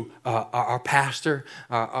to our pastor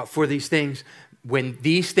for these things. When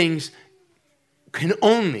these things can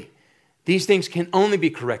only be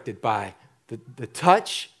corrected by the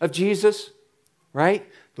touch of Jesus, right?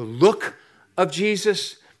 The look of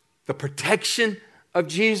Jesus, the protection of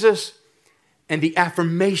Jesus, and the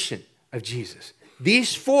affirmation of Jesus.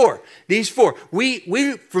 These four, we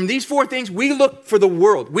from these four things, we look for the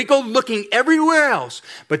world. We go looking everywhere else,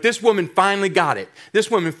 but this woman finally got it.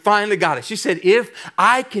 She said, if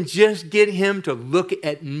I can just get him to look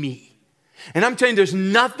at me. And I'm telling you, there's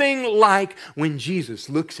nothing like when Jesus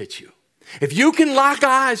looks at you. If you can lock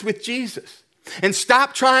eyes with Jesus, and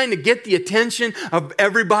stop trying to get the attention of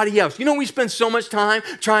everybody else. We spend so much time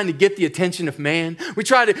trying to get the attention of man.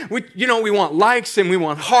 We want likes and we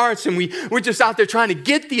want hearts, and we're just out there trying to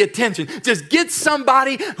get the attention. Just get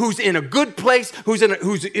somebody who's in a good place, who's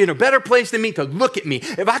in a better place than me to look at me.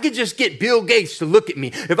 If I could just get Bill Gates to look at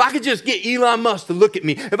me. If I could just get Elon Musk to look at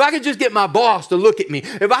me. If I could just get my boss to look at me.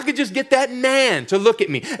 If I could just get that man to look at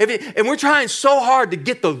me. And we're trying so hard to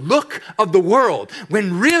get the look of the world,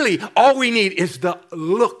 when really all we need is the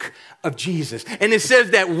look of Jesus. And it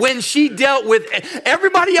says that when she dealt with,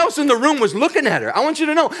 everybody else in the room was looking at her. I want you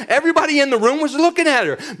to know, everybody in the room was looking at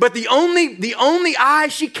her. But the only eye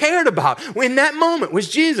she cared about in that moment was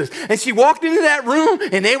Jesus. And she walked into that room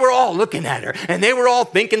and they were all looking at her. And they were all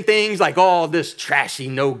thinking things like, oh, this trashy,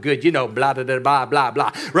 no good, blah, blah, blah, blah, blah,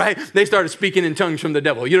 blah, right? They started speaking in tongues from the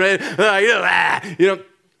devil,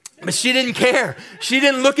 But she didn't care. She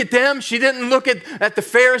didn't look at them. She didn't look at the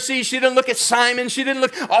Pharisees. She didn't look at Simon.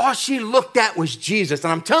 All she looked at was Jesus.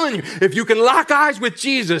 And I'm telling you, if you can lock eyes with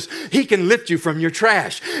Jesus, he can lift you from your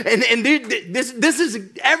trash. And this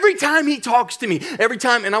is every time he talks to me, every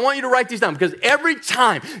time, and I want you to write these down, because every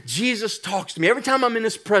time Jesus talks to me, every time I'm in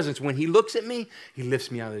his presence, when he looks at me, he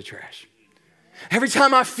lifts me out of the trash. Every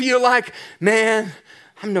time I feel like, man,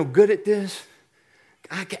 I'm no good at this.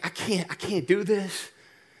 I can't do this.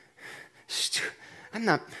 I'm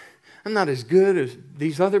not as good as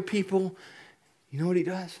these other people. You know what he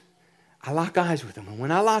does? I lock eyes with him. And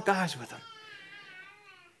when I lock eyes with him,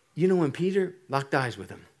 when Peter locked eyes with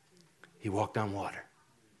him, he walked on water.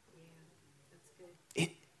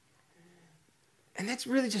 And that's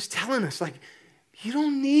really just telling us, you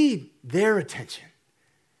don't need their attention.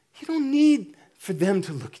 You don't need for them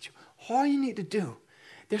to look at you. All you need to do,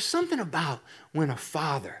 there's something about when a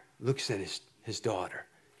father looks at his daughter,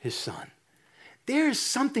 his son. There is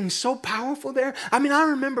something so powerful there. I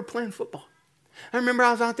remember playing football. I remember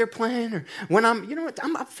I was out there playing, or when I'm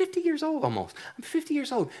 50 years old almost. I'm 50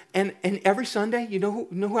 years old. And every Sunday, you know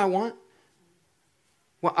who I want?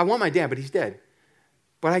 Well, I want my dad, but he's dead.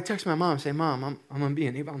 But I text my mom and say, Mom, I'm going to be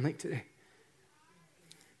in Avon Lake today.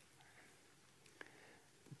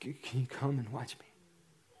 Can you come and watch me?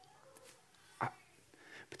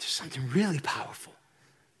 But there's something really powerful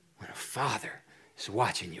when a father is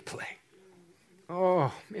watching you play.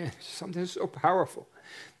 Oh, man, something so powerful.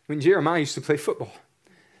 When Jeremiah used to play football,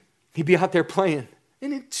 he'd be out there playing.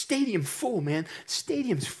 And it's stadium full, man.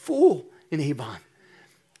 Stadium's full in Avon.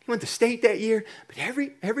 He went to state that year, but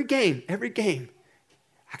every game,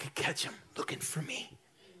 I could catch him looking for me.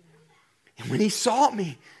 And when he saw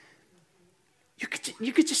me, you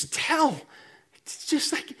could just tell. It's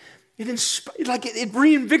just like it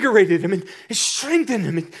reinvigorated him and it strengthened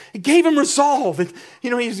him. It gave him resolve. And, he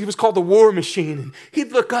was called the War Machine. And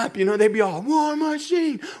he'd look up, they'd be all, War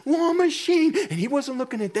Machine, War Machine. And he wasn't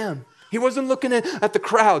looking at them. He wasn't looking at the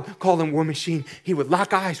crowd calling War Machine. He would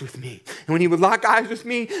lock eyes with me. And when he would lock eyes with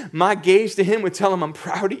me, my gaze to him would tell him, I'm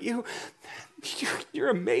proud of you. You're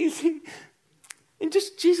amazing. And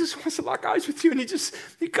just Jesus wants to lock eyes with you. And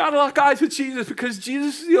you got to lock eyes with Jesus, because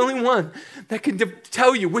Jesus is the only one that can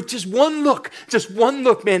tell you with just one look,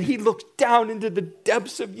 man. He looks down into the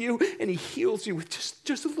depths of you and he heals you with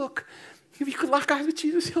just a look. If you can lock eyes with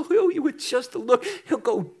Jesus, he'll heal you with just a look. He'll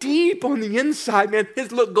go deep on the inside, man.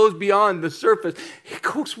 His look goes beyond the surface. It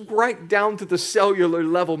goes right down to the cellular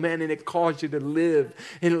level, man, and it causes you to live.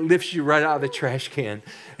 And it lifts you right out of the trash can.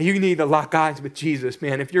 And you need to lock eyes with Jesus,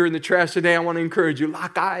 man. If you're in the trash today, I want to encourage you,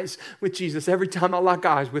 lock eyes with Jesus. Every time I lock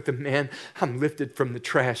eyes with him, man, I'm lifted from the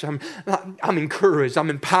trash. I'm encouraged. I'm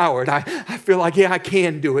empowered. I feel like, yeah, I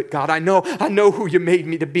can do it, God. I know who you made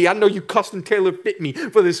me to be. I know you custom tailor fit me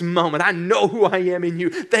for this moment. I know who I am in you.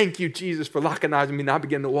 Thank you, Jesus, for locking eyes with me. And I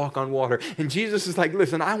begin to walk on water. And Jesus is like,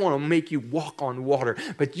 listen, I want to make you walk on water,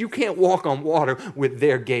 but you can't walk on water with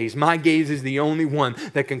their gaze. My gaze is the only one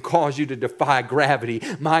that can cause you to defy gravity.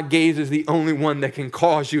 My gaze is the only one that can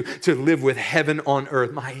cause you to live with heaven on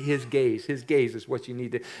earth. His gaze is what you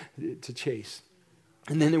need to chase.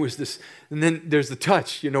 And then and then there's the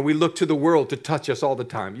touch. We look to the world to touch us all the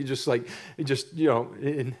time.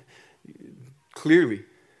 And clearly,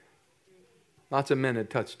 lots of men had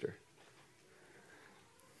touched her.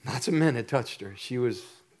 Lots of men had touched her. She was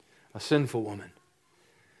a sinful woman.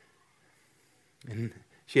 And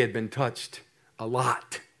she had been touched a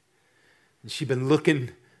lot. And she'd been looking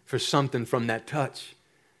for something from that touch.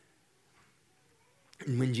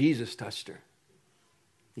 And when Jesus touched her,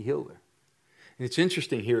 he healed her. And it's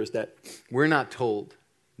interesting here is that we're not told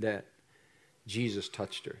that Jesus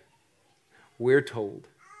touched her. We are told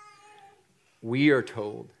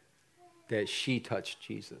that she touched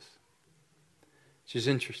Jesus. Which is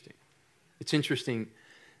interesting. It's interesting.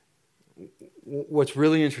 What's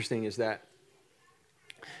really interesting is that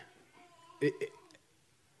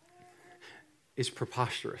it's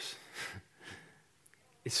preposterous.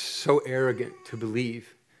 It's so arrogant to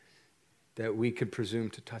believe that we could presume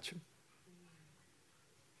to touch him.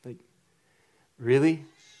 Like, really?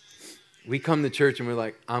 We come to church and we're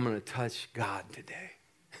like, I'm going to touch God today.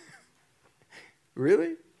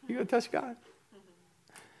 Really? You're going to touch God?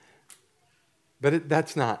 But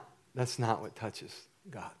that's not what touches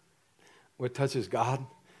God. What touches God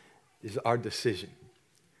is our decision,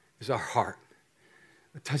 is our heart.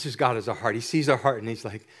 What touches God is our heart. He sees our heart and he's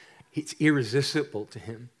like, it's irresistible to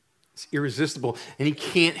him. It's irresistible. And he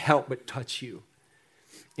can't help but touch you.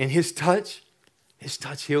 And his touch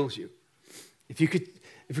heals you. If we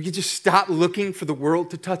could just stop looking for the world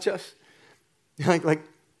to touch us, like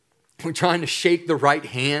we're trying to shake the right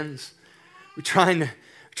hands. We're trying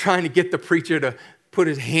to get the preacher to put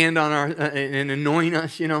his hand on our and anoint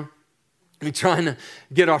us, We're trying to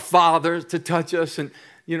get our fathers to touch us, and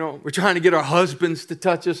we're trying to get our husbands to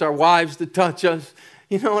touch us, our wives to touch us.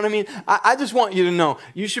 You know what I mean? I just want you to know,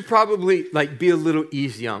 you should probably be a little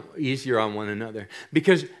easier on one another,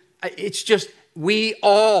 because it's just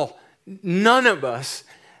none of us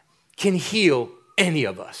can heal any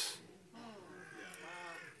of us.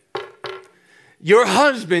 Your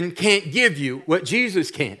husband can't give you what Jesus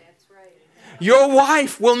can. Your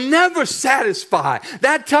wife will never satisfy.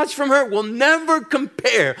 That touch from her will never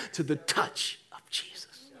compare to the touch of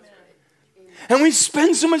Jesus. And we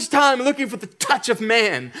spend so much time looking for the touch of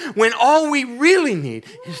man when all we really need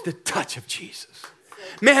is the touch of Jesus.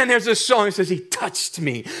 Man, there's a song that says he touched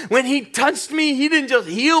me. When he touched me, he didn't just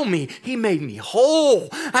heal me. He made me whole.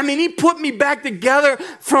 I mean, he put me back together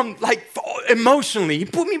from emotionally. He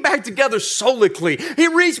put me back together solically.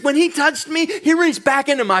 When he touched me, he reached back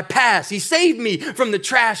into my past. He saved me from the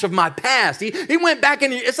trash of my past. He went back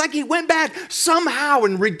and it's like he went back somehow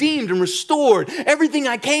and redeemed and restored everything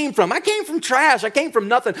I came from. I came from trash. I came from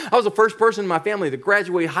nothing. I was the first person in my family to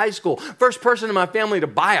graduate high school. First person in my family to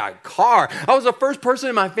buy a car. I was the first person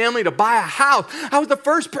in my family to buy a house. I was the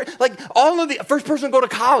first first person to go to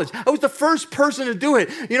college. I was the first person to do it,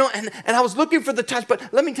 and I was looking for the touch. But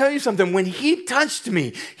let me tell you something. When he touched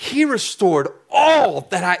me, he restored all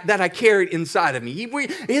that I carried inside of me.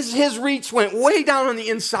 His reach went way down on the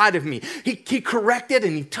inside of me. He corrected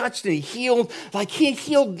and he touched and he healed. He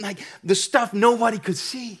healed the stuff nobody could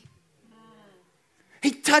see.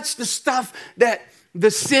 He touched the stuff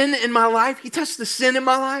the sin in my life. He touched the sin in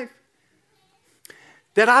my life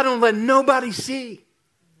that I don't let nobody see.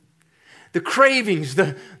 The cravings,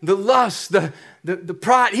 the lust, the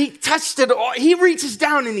pride. He touched it all. He reaches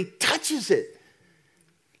down and he touches it.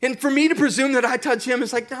 And for me to presume that I touch him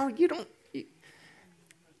is like, no, you don't.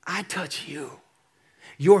 I touch you.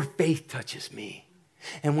 Your faith touches me.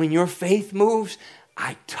 And when your faith moves,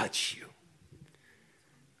 I touch you.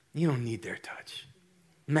 You don't need their touch.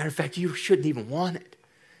 Matter of fact, you shouldn't even want it.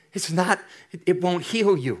 It won't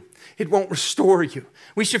heal you. It won't restore you.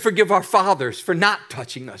 We should forgive our fathers for not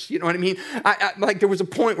touching us. You know what I mean? There was a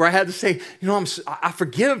point where I had to say, I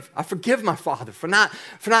forgive my father for not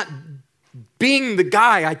being the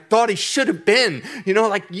guy I thought he should have been.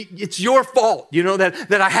 It's your fault,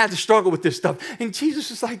 that I had to struggle with this stuff. And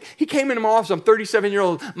Jesus is like, he came into my office. I'm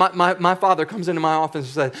 37-year-old. My father comes into my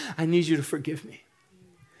office and said, I need you to forgive me.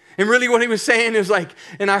 And really what he was saying is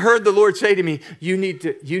and I heard the Lord say to me, you need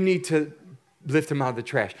to lift him out of the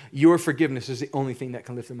trash. Your forgiveness is the only thing that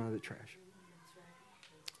can lift him out of the trash.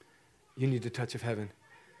 You need the touch of heaven.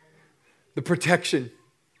 The protection.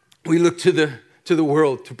 We look to the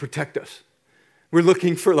world to protect us. We're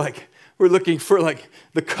looking for the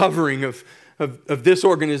covering of of this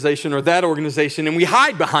organization or that organization, and we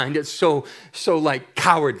hide behind it so like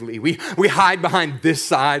cowardly. We hide behind this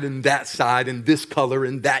side and this color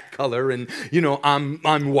and that color, and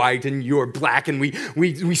I'm white and you're black, and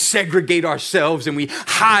we segregate ourselves and we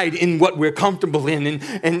hide in what we're comfortable in,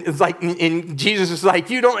 and it's like, and Jesus is like,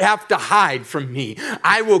 you don't have to hide from me.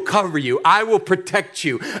 I will cover you. I will protect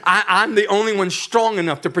you. I'm the only one strong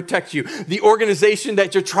enough to protect you. The organization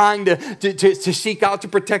that you're trying to seek out to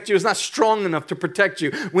protect you is not strong enough to protect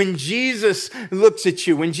you. When Jesus looks at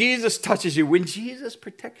you, when Jesus touches you, when Jesus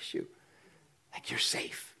protects you, like you're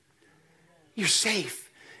safe. You're safe.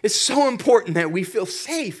 It's so important that we feel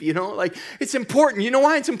safe, like it's important. You know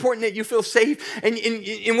why it's important that you feel safe?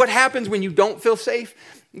 And what happens when you don't feel safe?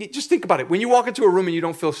 Just think about it. When you walk into a room and you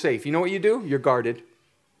don't feel safe, you know what you do? You're guarded.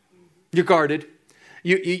 You're guarded.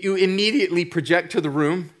 You immediately project to the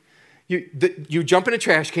room. You jump in a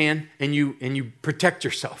trash can and you protect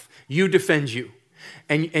yourself. You defend you.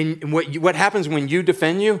 And what happens when you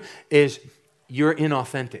defend you is you're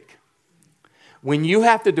inauthentic. When you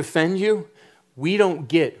have to defend you, we don't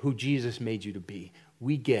get who Jesus made you to be.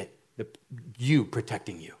 We get you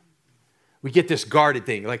protecting you. We get this guarded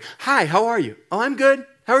thing like, hi, how are you? Oh, I'm good.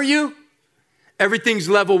 How are you? Everything's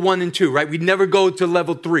level 1 and 2, right? We never go to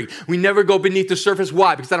level 3. We never go beneath the surface.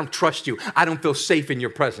 Why? Because I don't trust you. I don't feel safe in your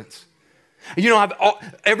presence.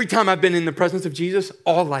 Every time I've been in the presence of Jesus,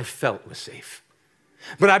 all I felt was safe.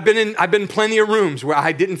 But I've been in plenty of rooms where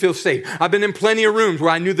I didn't feel safe. I've been in plenty of rooms where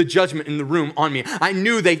I knew the judgment in the room on me. I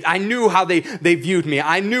knew how they viewed me.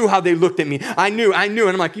 I knew how they looked at me. I knew. And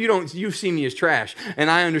I'm like, you see me as trash. And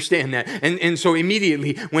I understand that. And so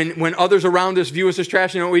immediately when others around us view us as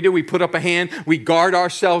trash, you know what we do? We put up a hand, we guard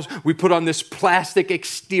ourselves, we put on this plastic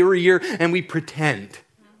exterior, and we pretend.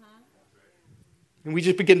 And we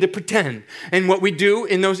just begin to pretend. And what we do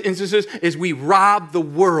in those instances is we rob the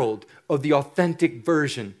world of the authentic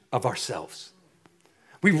version of ourselves.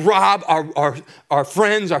 We rob our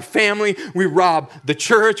friends, our family. We rob the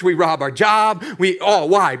church. We rob our job.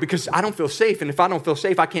 Why? Because I don't feel safe. And if I don't feel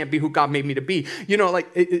safe, I can't be who God made me to be.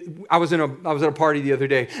 I was at a party the other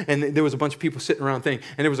day, and there was a bunch of people sitting around and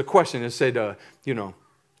there was a question that said,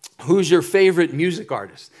 who's your favorite music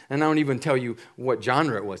artist? And I don't even tell you what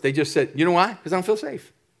genre it was. They just said, you know why? Because I don't feel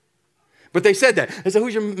safe. But they said that. They said,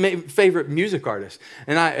 who's your favorite music artist?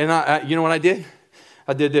 And I you know what I did?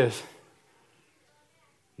 I did this.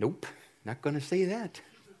 Nope, not going to say that.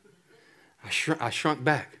 I shrunk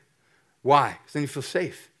back. Why? Because then you feel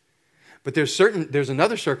safe. But there's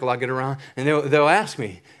another circle I get around, and they'll ask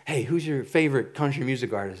me, hey, who's your favorite country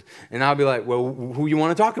music artist? And I'll be like, well, who you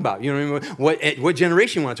want to talk about? You know what I mean? What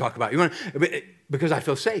generation you want to talk about? Because I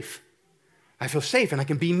feel safe. I feel safe, and I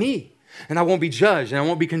can be me. And I won't be judged, and I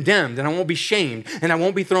won't be condemned, and I won't be shamed, and I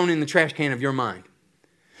won't be thrown in the trash can of your mind.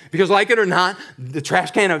 Because like it or not, the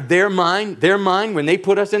trash can of their mind, when they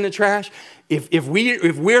put us in the trash, if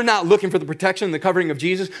we're not looking for the protection and the covering of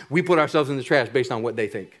Jesus, we put ourselves in the trash based on what they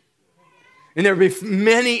think. And there have been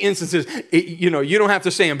many instances, you don't have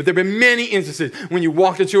to say them, but there have been many instances when you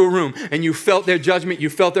walked into a room and you felt their judgment, you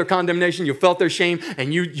felt their condemnation, you felt their shame,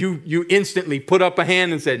 and you instantly put up a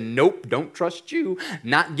hand and said, nope, don't trust you,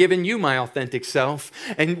 not giving you my authentic self.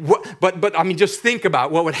 And but I mean, just think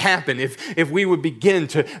about what would happen if we would begin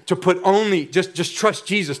to put only, just trust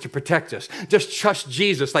Jesus to protect us. Just trust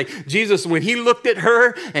Jesus. Like Jesus, when he looked at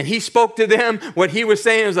her and he spoke to them, what he was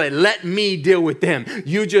saying was like, let me deal with them.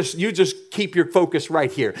 You just keep your focus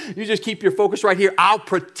right here. You just keep your focus right here. I'll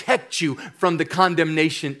protect you from the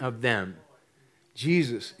condemnation of them.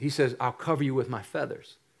 Jesus, he says, I'll cover you with my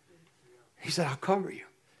feathers. He said, I'll cover you.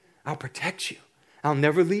 I'll protect you. I'll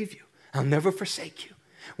never leave you. I'll never forsake you.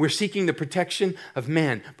 We're seeking the protection of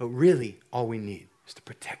man, but really all we need is the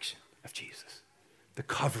protection of Jesus, the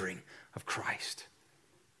covering of Christ.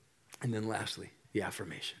 And then lastly, the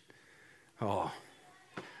affirmation.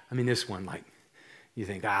 This one, like, you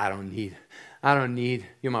think, I don't need,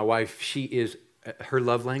 my wife, her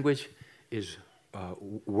love language is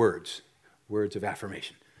words of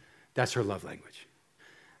affirmation. That's her love language.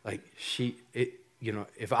 Like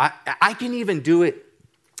if I can even do it,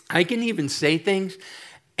 I can even say things,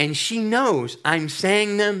 and she knows I'm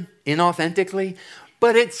saying them inauthentically,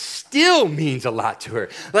 but it still means a lot to her.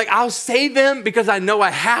 Like I'll say them because I know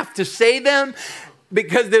I have to say them,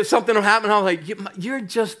 because there's something will happen. I'm like, you're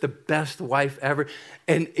just the best wife ever.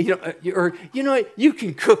 And, you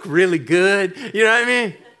can cook really good. You know what I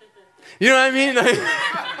mean? You know what I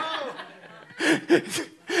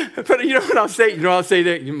mean? But you know what I'll say? You know what I'll say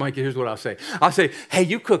there? Mike, here's what I'll say. I'll say, hey,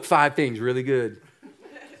 you cook 5 things really good.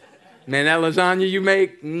 Man, that lasagna you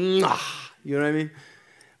make, you know what I mean?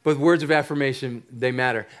 But words of affirmation, they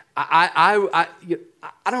matter. I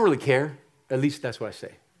don't really care. At least that's what I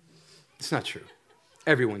say. It's not true.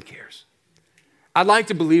 Everyone cares. I'd like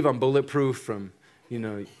to believe I'm bulletproof from,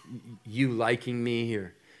 you liking me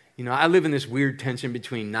or, I live in this weird tension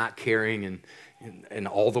between not caring and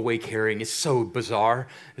all the way caring. It's so bizarre.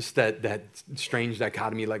 It's that strange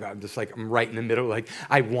dichotomy. Like I'm right in the middle. Like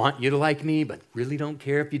I want you to like me, but really don't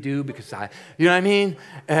care if you do because you know what I mean?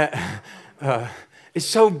 It's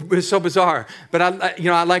so bizarre. But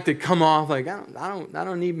I like to come off like I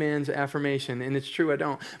don't need man's affirmation, and it's true I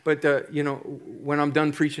don't. But when I'm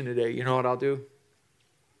done preaching today, you know what I'll do?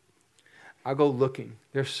 I'll go looking.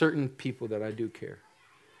 There's certain people that I do care.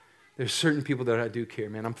 There's certain people that I do care,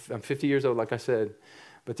 man. I'm 50 years old, like I said,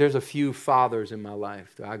 but there's a few fathers in my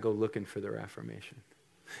life that I go looking for their affirmation.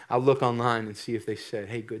 I'll look online and see if they said,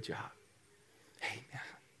 hey, good job. Hey, man,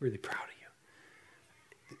 really proud of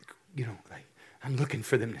you. I'm looking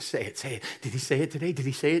for them to say it. Say it. Did he say it today? Did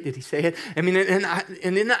he say it? Did he say it? I mean,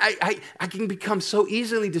 and then I can become so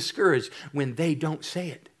easily discouraged when they don't say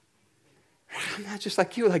it. I'm not just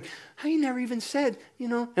like you, like, how you never even said,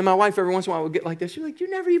 And my wife every once in a while would get like this. She's like, you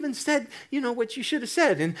never even said, what you should have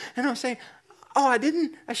said. And I'll say, oh, I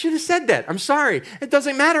didn't? I should have said that. I'm sorry. It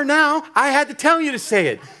doesn't matter now. I had to tell you to say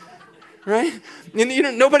it. Right?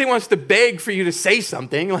 And nobody wants to beg for you to say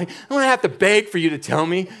something. Like, I don't have to beg for you to tell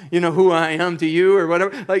me, who I am to you or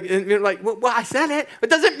whatever. Like, and you're like, well, I said it.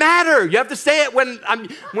 It doesn't matter. You have to say it when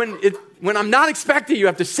I'm not expecting. You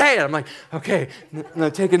have to say it. I'm like, okay,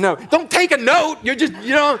 no, take a note. Don't take a note. You're just,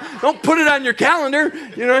 don't put it on your calendar.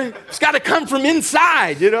 It's got to come from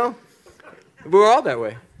inside. We're all that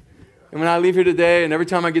way. And when I leave here today, and every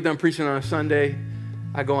time I get done preaching on a Sunday,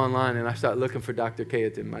 I go online and I start looking for Dr.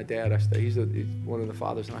 Kayatin, my dad. He's one of the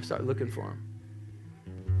fathers, and I start looking for him.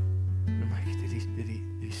 And I'm like, did he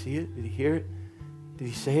see it? Did he hear it? Did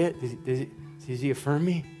he say it? Does he affirm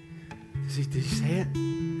me? Did he say it?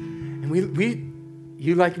 And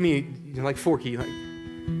you like me, like Forky,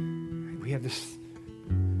 we have this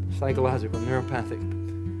psychological,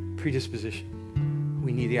 neuropathic predisposition.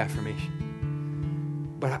 We need the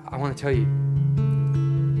affirmation. But I want to tell you,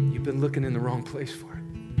 you've been looking in the wrong place for it.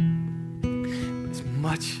 As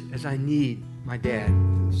much as I need my dad,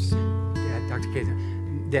 Dr.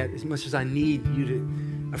 Kayatin, Dad, as much as I need you to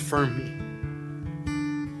affirm me,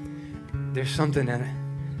 there's something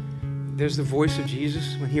there's the voice of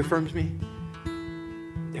Jesus when he affirms me.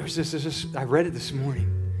 There's this, I read it this morning.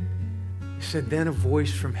 It said, then a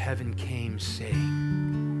voice from heaven came saying,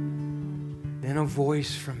 then a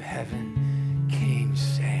voice from heaven came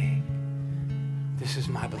saying, this is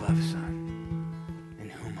my beloved son, in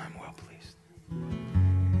whom I'm well pleased.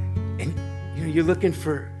 And you're looking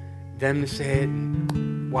for them to say it,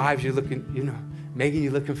 and wives, you're looking, Megan,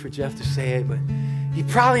 you're looking for Jeff to say it, but you're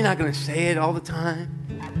probably not going to say it all the time.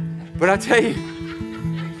 But I tell you,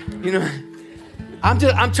 I'm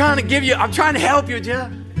trying to help you,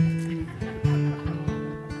 Jeff.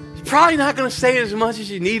 He's probably not going to say it as much as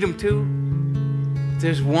you need him to. But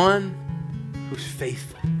there's one who's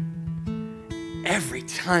faithful. Every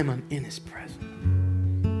time I'm in his presence,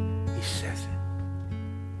 he says it.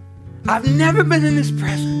 I've never been in his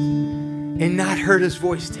presence and not heard his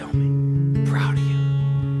voice tell me, proud of you.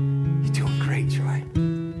 You're doing great, Troy.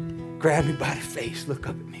 Grab me by the face, look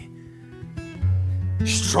up at me.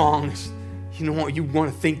 Strong as what you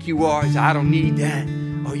want to think you are. I don't need that.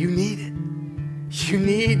 Oh, you need it. You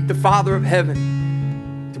need the Father of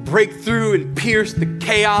heaven to break through and pierce the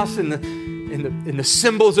chaos and the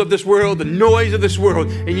symbols of this world, the noise of this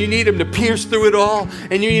world, and you need him to pierce through it all,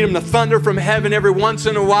 and you need him to thunder from heaven every once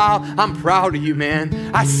in a while. I'm proud of you,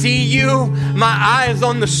 man. I see you. My eye is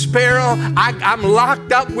on the sparrow. I'm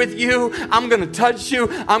locked up with you. I'm going to touch you.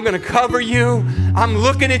 I'm going to cover you. I'm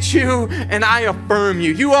looking at you, and I affirm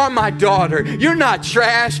you. You are my daughter. You're not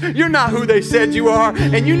trash. You're not who they said you are,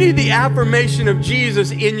 and you need the affirmation of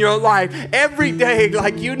Jesus in your life every day.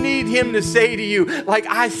 Like you need him to say to you, like,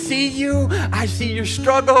 I see you. I see your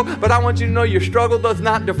struggle, but I want you to know your struggle does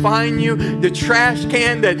not define you. The trash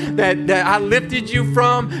can that I lifted you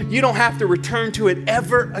from, you don't have to return to it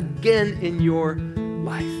ever again in your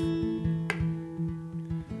life.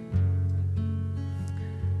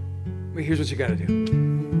 But here's what you got to do.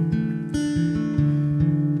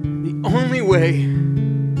 The only way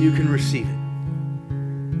you can receive it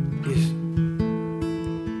is,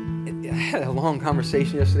 I had a long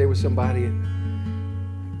conversation yesterday with somebody, and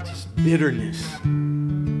bitterness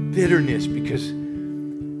because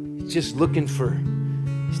he's just looking for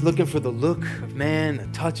the look of man, the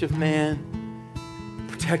touch of man,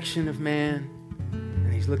 the protection of man,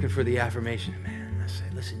 and he's looking for the affirmation of man. And I say,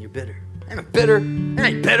 listen, you're bitter. ain't bitter. It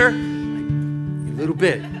ain't bitter. Like, a little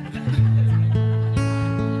bit. A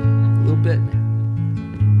little bit,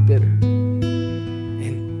 man. Bitter.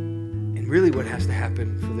 And really what has to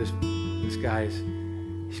happen for this guy is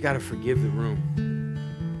he's got to forgive the room.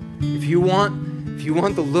 If you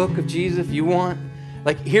want the look of Jesus, if you want,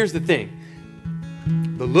 like, here's the thing.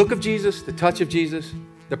 The look of Jesus, the touch of Jesus,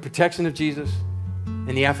 the protection of Jesus,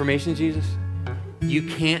 and the affirmation of Jesus, you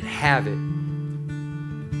can't have it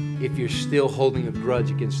if you're still holding a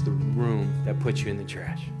grudge against the room that put you in the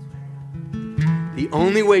trash. The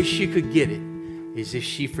only way she could get it is if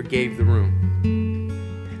she forgave the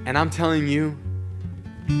room. And I'm telling you,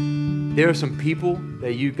 there are some people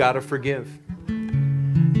that you got to forgive.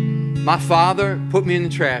 My father put me in the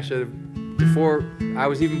trash before I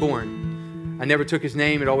was even born. I never took his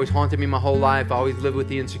name. It always haunted me my whole life. I always lived with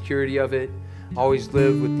the insecurity of it. I always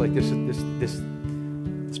lived with like this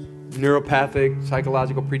neuropathic,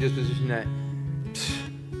 psychological predisposition that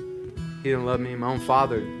he didn't love me. My own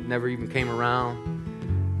father never even came around.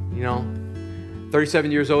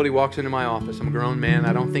 37 years old, he walks into my office. I'm a grown man.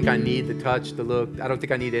 I don't think I need the touch, the look. I don't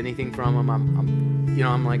think I need anything from him.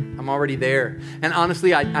 I'm already there. And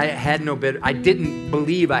honestly, I had no I didn't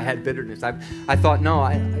believe I had bitterness. I thought, no,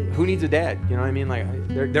 who needs a dad? You know what I mean? Like,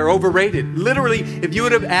 they're overrated. Literally, if you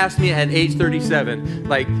would have asked me at age 37,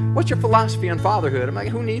 like, what's your philosophy on fatherhood? I'm like,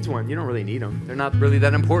 who needs one? You don't really need them. They're not really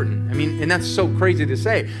that important. I mean, and that's so crazy to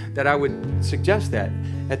say that I would suggest that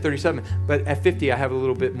at 37. But at 50, I have a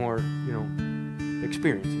little bit more,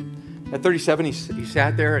 experience. At 37, he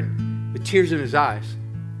sat there and with tears in his eyes.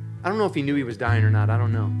 I don't know if he knew he was dying or not. I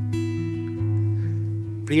don't know.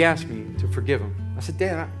 But he asked me to forgive him. I said,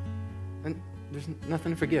 Dad, there's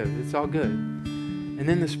nothing to forgive. It's all good. And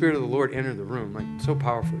then the Spirit of the Lord entered the room, like, so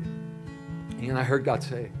powerfully. And I heard God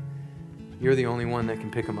say, you're the only one that can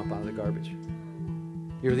pick him up out of the garbage.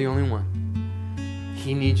 You're the only one.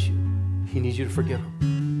 He needs you. He needs you to forgive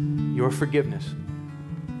him. Your forgiveness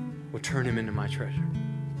will turn him into my treasure.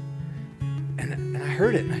 And I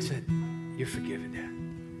heard it, and I said, you're forgiven, Dad.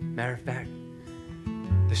 Matter of fact,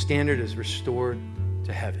 the standard is restored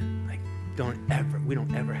to heaven. Like, we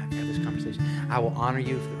don't ever have to have this conversation. I will honor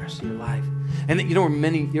you for the rest of your life. And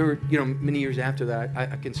many years after that,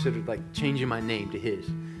 I considered like changing my name to his.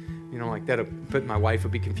 Like that, but my wife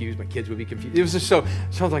would be confused, my kids would be confused. It was just so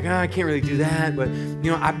I was like, I can't really do that. But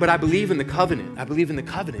I believe in the covenant. I believe in the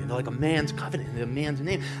covenant, like a man's covenant, a man's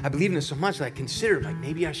name. I believe in it so much that I considered like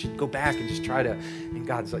maybe I should go back and just try to. And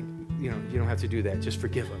God's like, you don't have to do that. Just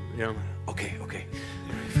forgive him. Okay.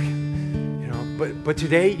 But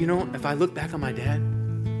today, if I look back on my dad,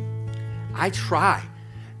 I try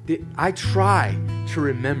to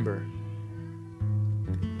remember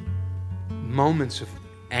moments of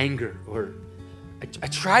anger, or I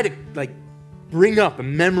try to like bring up a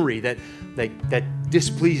memory that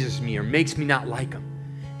displeases me or makes me not like him.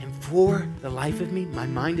 And for the life of me, my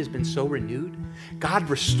mind has been so renewed. God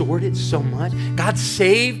restored it so much. God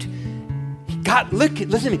saved. Listen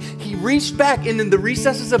to me. He reached back into the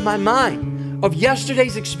recesses of my mind of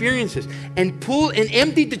yesterday's experiences and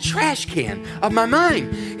emptied the trash can of my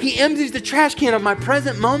mind. He empties the trash can of my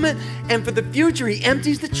present moment, and for the future, he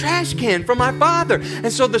empties the trash can from my father.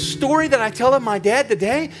 And so the story that I tell of my dad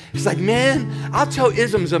today is like, man, I'll tell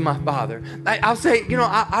isms of my father. I'll say,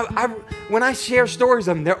 when I share stories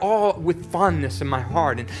of him, they're all with fondness in my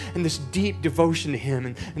heart and this deep devotion to him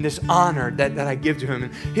and this honor that I give to him.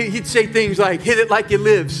 And he'd say things like, hit it like you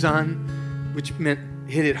live, son, which meant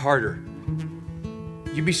hit it harder.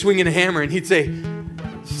 You'd be swinging a hammer, and he'd say,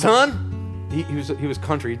 son, he was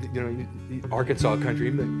country, Arkansas country.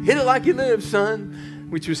 He'd be like, hit it like you live, son,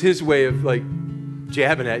 which was his way of like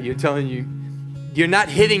jabbing at you, telling you, you're not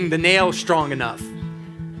hitting the nail strong enough.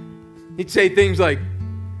 He'd say things like,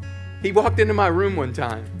 he walked into my room one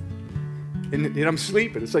time, and I'm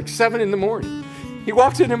sleeping. It's like 7 a.m. He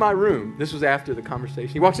walks into my room. This was after the conversation.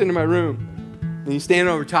 He walks into my room, and he's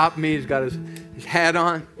standing over top of me. He's got his hat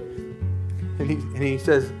on. And he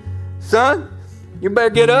says, son, you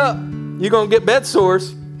better get up. You're going to get bed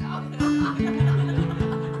sores.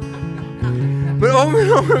 But over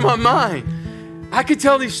and over in my mind, I could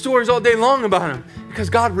tell these stories all day long about him because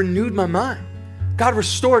God renewed my mind. God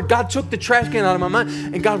restored. God took the trash can out of my mind.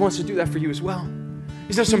 And God wants to do that for you as well.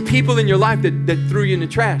 There's some people in your life that threw you in the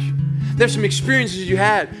trash. There's some experiences you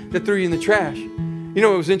had that threw you in the trash.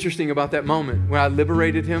 What was interesting about that moment when I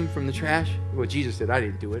liberated him from the trash? Well, Jesus did. I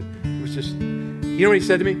didn't do it. It was just, what he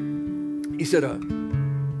said to me? He said,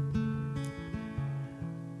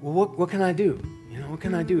 well, what can I do? What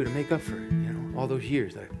can I do to make up for it? All those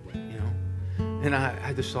years that, And I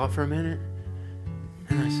had this thought for a minute.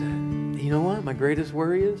 And I said, you know what my greatest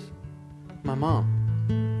worry is? my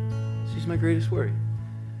mom. She's my greatest worry.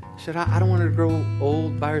 He said, I don't want her to grow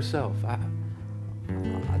old by herself.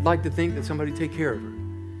 I'd like to think that somebody take care of her.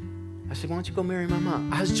 I said, why don't you go marry my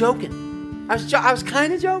mom? I was joking. I was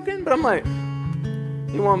kind of joking, but I'm like,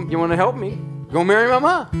 you want to help me? Go marry my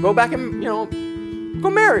mom. Go back and, go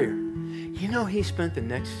marry her. You know, he spent the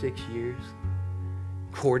next 6 years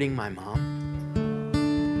courting my mom.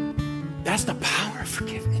 That's the power of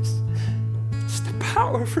forgiveness. It's the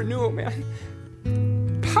power of renewal, man.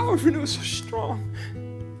 The power of renewal is so strong.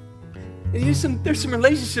 And there's some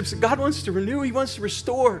relationships that God wants to renew. He wants to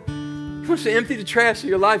restore. He wants to empty the trash of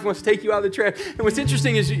your life. He wants to take you out of the trash. And what's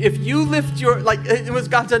interesting is if you lift it was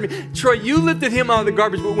God said to me, Troy, you lifted him out of the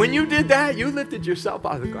garbage. But when you did that, you lifted yourself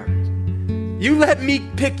out of the garbage. You let me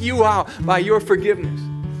pick you out by your forgiveness.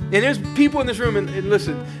 And there's people in this room, and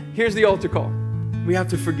listen, here's the altar call. We have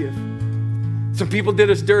to forgive. Some people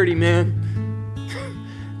did us dirty, man.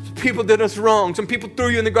 Some people did us wrong. Some people threw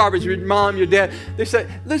you in the garbage, your mom, your dad. They said,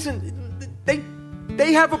 listen,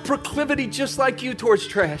 they have a proclivity just like you towards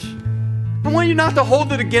trash. I want you not to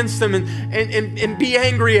hold it against them and be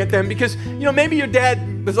angry at them because, maybe your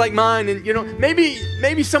dad was like mine and,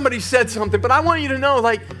 maybe somebody said something, but I want you to know,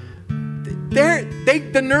 like,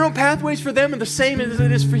 the neural pathways for them are the same as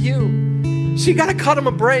it is for you. So you got to cut them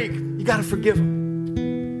a break. You got to forgive them.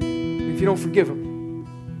 And if you don't forgive them,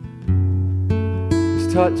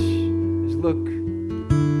 his touch, his look,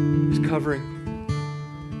 his covering,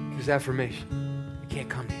 his affirmation, it can't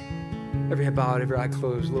come to you. Every head bowed, every eye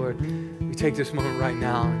closed. Lord, we take this moment right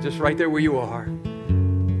now, just right there where you are.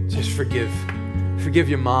 Just forgive. Forgive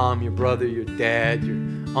your mom, your brother, your dad, your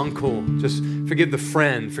uncle. Just forgive the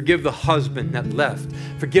friend. Forgive the husband that left.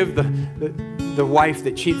 Forgive the wife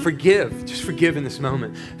that cheated. Forgive. Just forgive in this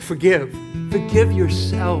moment. Forgive. Forgive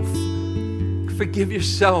yourself. Forgive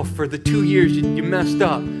yourself for the 2 years you messed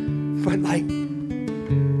up. But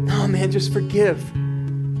no, man, just forgive.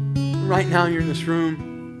 Right now you're in this room.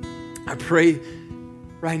 I pray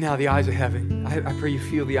right now the eyes of heaven. I pray you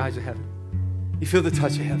feel the eyes of heaven. You feel the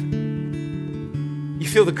touch of heaven. You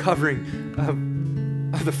feel the covering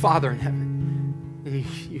of the Father in heaven. And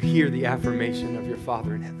you hear the affirmation of your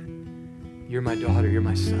Father in heaven. You're my daughter. You're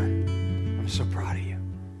my son. I'm so proud of you.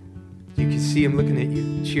 You can see him looking at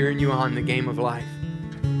you, cheering you on in the game of life.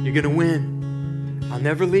 You're going to win. I'll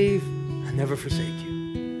never leave. I'll never forsake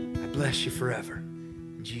you. I bless you forever.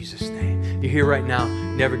 In Jesus' name. You're here right now,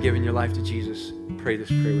 never given your life to Jesus. Pray this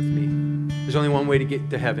prayer with me. There's only one way to get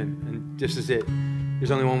to heaven, and this is it.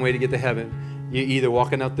 There's only one way to get to heaven. You're either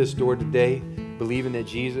walking out this door today, believing that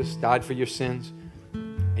Jesus died for your sins,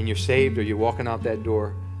 and you're saved, or you're walking out that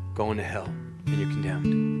door, going to hell, and you're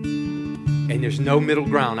condemned. And there's no middle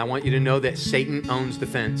ground. I want you to know that Satan owns the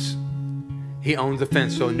fence. He owns the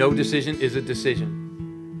fence, so no decision is a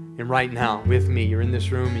decision. And right now, with me, you're in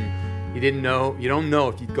this room, and you don't know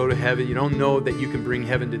if you'd go to heaven. You don't know that you can bring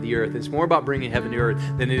heaven to the earth. It's more about bringing heaven to earth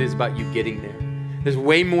than it is about you getting there. There's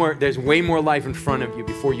way more life in front of you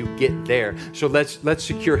before you get there. So let's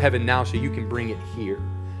secure heaven now so you can bring it here.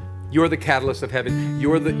 You're the catalyst of heaven.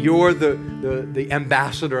 You're the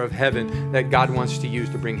ambassador of heaven that God wants to use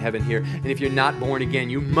to bring heaven here. And if you're not born again,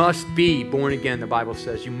 you must be born again, the Bible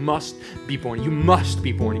says. You must be born. You must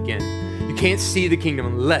be born again. You can't see the kingdom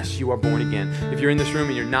unless you are born again. If you're in this room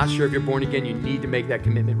and you're not sure if you're born again, you need to make that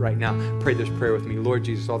commitment right now. Pray this prayer with me. Lord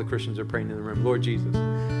Jesus, all the Christians are praying in the room. Lord Jesus,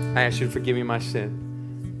 I ask you to forgive me my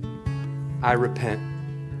sin. I repent.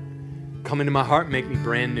 Come into my heart, make me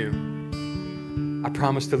brand new. I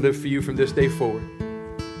promise to live for you from this day forward.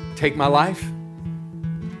 Take my life,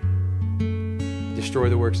 destroy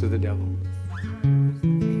the works of the devil.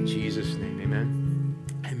 In Jesus' name, amen.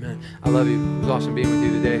 Amen. I love you. It was awesome being with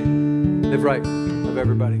you today. Live right. Love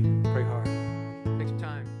everybody.